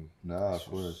champagne game. No, of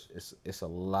course. It's a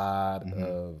lot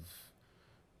of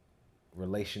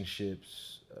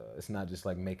relationships. It's not just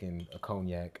like making a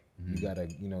cognac. You gotta,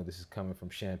 you know, this is coming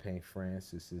from Champagne, France.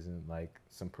 This isn't like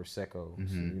some Prosecco.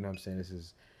 So, you know what I'm saying? This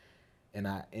is, and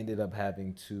I ended up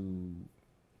having to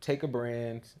take a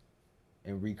brand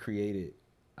and recreate it.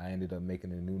 I ended up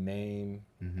making a new name.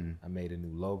 I made a new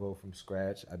logo from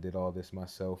scratch. I did all this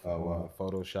myself on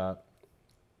Photoshop.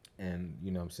 And,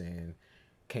 you know what I'm saying,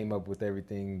 came up with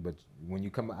everything. But when you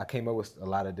I came up with a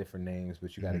lot of different names,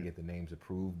 but you got to get the names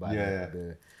approved by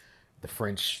the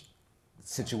French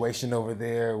situation over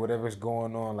there, whatever's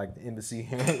going on, like the embassy,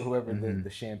 whoever the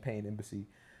Champagne embassy.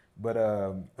 But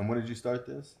and when did you start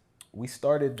this? We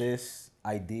started this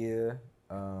idea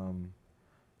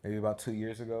maybe about 2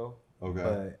 years ago. Okay.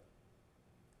 But,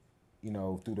 you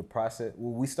know, through the process,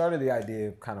 well, we started the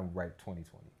idea kind of right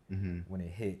 2020 when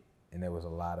it hit, and there was a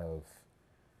lot of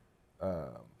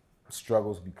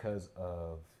struggles because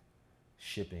of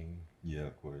shipping. Yeah,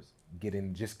 of course.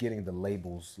 Getting the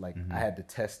labels. Like I had to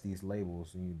test these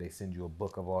labels, and they send you a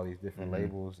book of all these different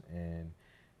labels, and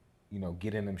you know,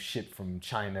 getting them shipped from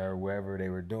China or wherever they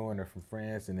were doing, or from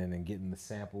France, and then getting the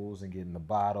samples and getting the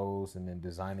bottles and then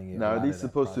designing it. Now, are these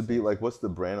supposed to be like, what's the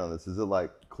brand on this? Is it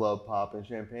like club pop and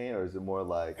champagne, or is it more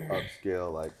like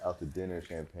upscale, like out to dinner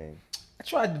champagne? I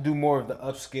tried to do more of the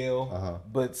upscale,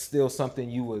 but still something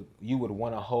you would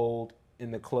want to hold in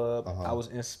the club. I was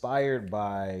inspired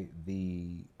by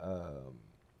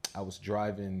I was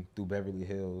driving through Beverly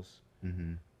Hills,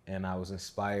 and I was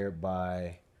inspired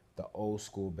by the old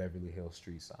school Beverly Hills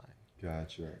street sign.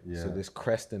 Gotcha. Yeah. So this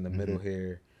crest in the middle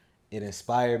here, it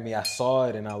inspired me. I saw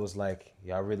it and I was like,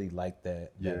 yeah, I really like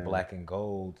that Yeah. black and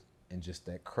gold and just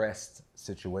that crest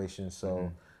situation.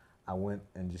 So I went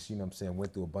and just,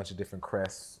 went through a bunch of different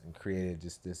crests and created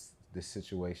just this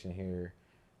situation here.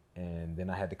 And then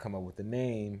I had to come up with the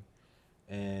name,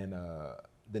 and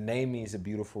the name means a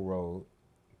beautiful road.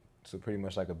 So pretty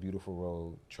much like a beautiful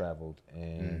road traveled.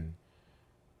 And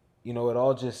it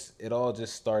all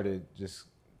just started just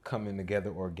coming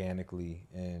together organically,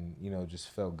 and just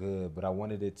felt good. But I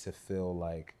wanted it to feel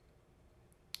like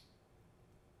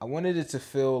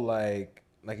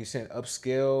you said,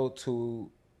 upscale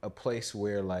to a place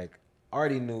where like I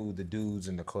already knew the dudes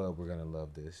in the club were gonna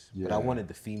love this, but I wanted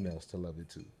the females to love it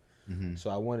too. So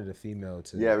I wanted a female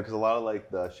to. Yeah, because a lot of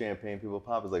like the champagne people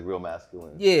pop is like real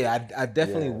masculine. Yeah, I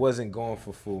definitely wasn't going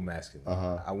for full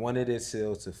masculine. I wanted it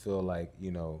still to feel like,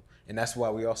 and that's why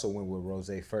we also went with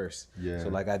rosé first. Yeah. So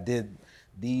like I did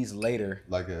these later.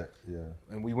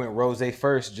 And we went rosé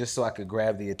first just so I could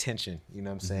grab the attention, you know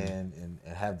what I'm saying, and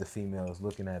have the females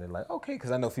looking at it like, okay,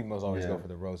 because I know females always go for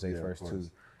the rosé first too.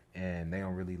 And they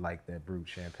don't really like that brut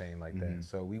champagne like that.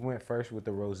 So we went first with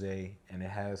the rosé, and it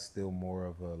has still more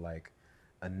of a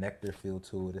nectar feel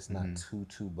to it. It's not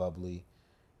too bubbly,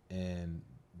 and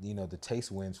the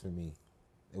taste wins for me.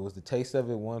 It was the taste of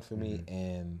it won for me,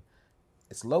 and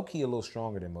it's low key a little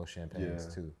stronger than most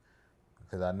champagnes too.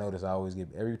 Because I notice I always get,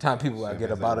 every time people I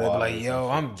get a bottle, they're like, yo,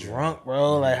 I'm drunk,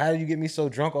 bro. Like, how did you get me so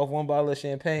drunk off one bottle of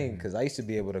champagne? Because I used to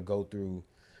be able to go through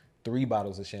 3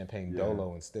 bottles of champagne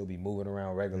dolo and still be moving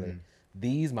around regular.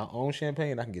 These, my own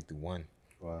champagne, I can get through 1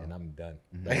 and I'm done.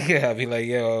 Like, I'll be like,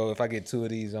 yo, if I get 2 of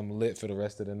these, I'm lit for the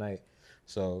rest of the night.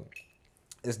 So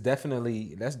that's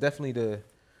definitely the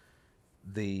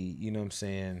you know what I'm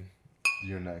saying,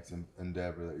 your next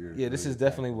endeavor that you're. Yeah, this is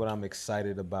definitely what I'm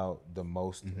excited about the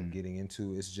most in getting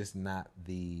into. It's just not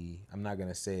I'm not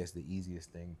gonna say it's the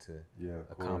easiest thing to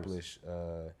accomplish.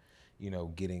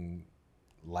 Getting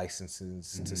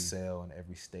licenses to sell in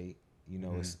every state.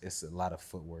 It's a lot of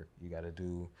footwork you got to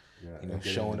do.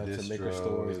 Showing up to liquor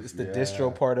stores. It's the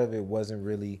distro part of it wasn't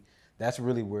really. That's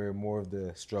really where more of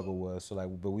the struggle was. So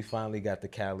but we finally got the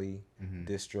Cali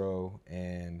distro,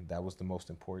 and that was the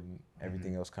most important.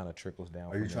 Everything else kind of trickles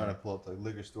down. Are you trying to pull up like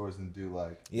liquor stores and do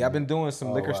like? Yeah, I've been doing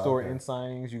some liquor store in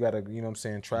signings. You gotta,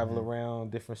 travel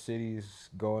around different cities,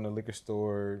 go in a liquor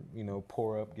store,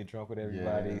 pour up, get drunk with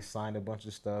everybody, sign a bunch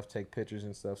of stuff, take pictures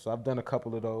and stuff. So I've done a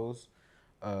couple of those.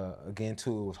 Again,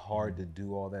 too, it was hard to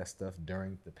do all that stuff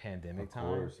during the pandemic time.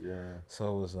 Of course,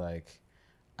 So it was like,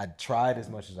 I tried as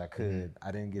much as I could. I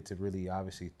didn't get to really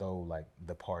obviously throw like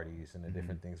the parties and the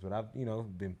different things, but I've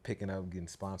been picking up, getting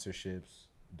sponsorships,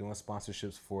 doing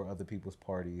sponsorships for other people's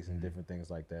parties and different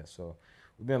things like that. So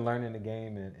we've been learning the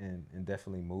game and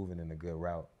definitely moving in a good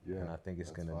route. And I think it's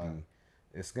gonna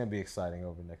be exciting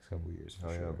over the next couple of years.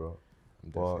 For sure. Yeah, bro.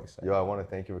 Well, I want to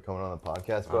thank you for coming on the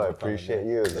podcast, bro. I appreciate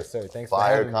you. It was sir. Thanks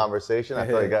fire for having conversation. I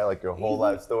feel like I got like your whole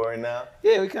life story now.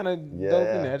 Yeah, we kind of dove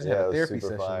in there. I just had a therapy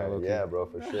session. Yeah, bro,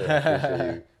 for sure. I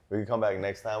appreciate you. We can come back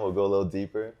next time. We'll go a little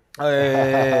deeper. Oh,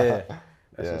 yeah.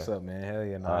 That's what's up, man. Hell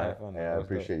yeah. No, I had fun. Yeah, I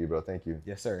appreciate you, bro. Thank you.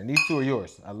 Yes, sir. And these 2 are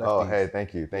yours. I left these. Hey,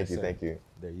 thank you. Thank you.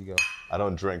 There you go. I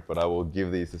don't drink, but I will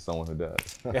give these to someone who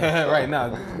does. Right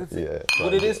now. Yeah.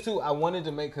 But it is, too, I wanted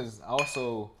to make, because I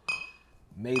also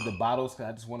made the bottles because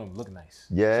I just want them to look nice.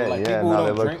 Yeah, so like yeah. People who No, don't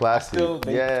they look drink, classy.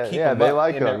 They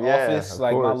like them in their office.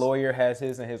 Like course. my lawyer has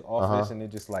his in his office, and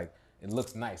it just like it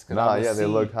looks nice. They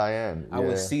look high end. I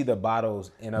would see the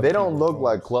bottles in. They don't look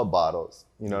like club bottles.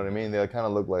 You know what I mean? They kind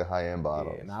of look like high end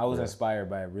bottles. Yeah, and I was inspired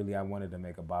by it. Really, I wanted to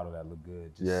make a bottle that looked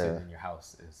good. Just sitting in your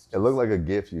house. It looked like a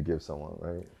gift you give someone,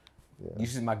 right? Yeah. You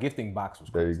see, my gifting box was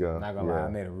crazy. There you go. Not gonna lie, I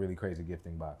made a really crazy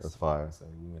gifting box. That's fire. So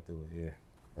we went through it.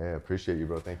 Yeah, appreciate you,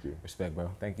 bro. Thank you. Respect, bro.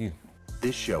 Thank you.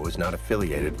 This show is not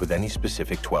affiliated with any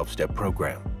specific 12-step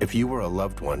program. If you or a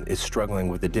loved one is struggling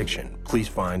with addiction, please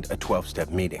find a 12-step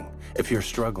meeting. If you're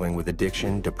struggling with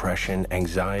addiction, depression,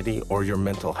 anxiety, or your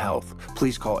mental health,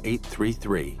 please call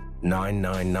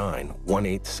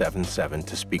 833-999-1877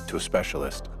 to speak to a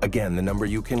specialist. Again, the number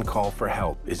you can call for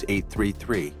help is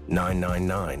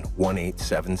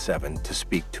 833-999-1877 to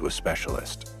speak to a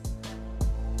specialist.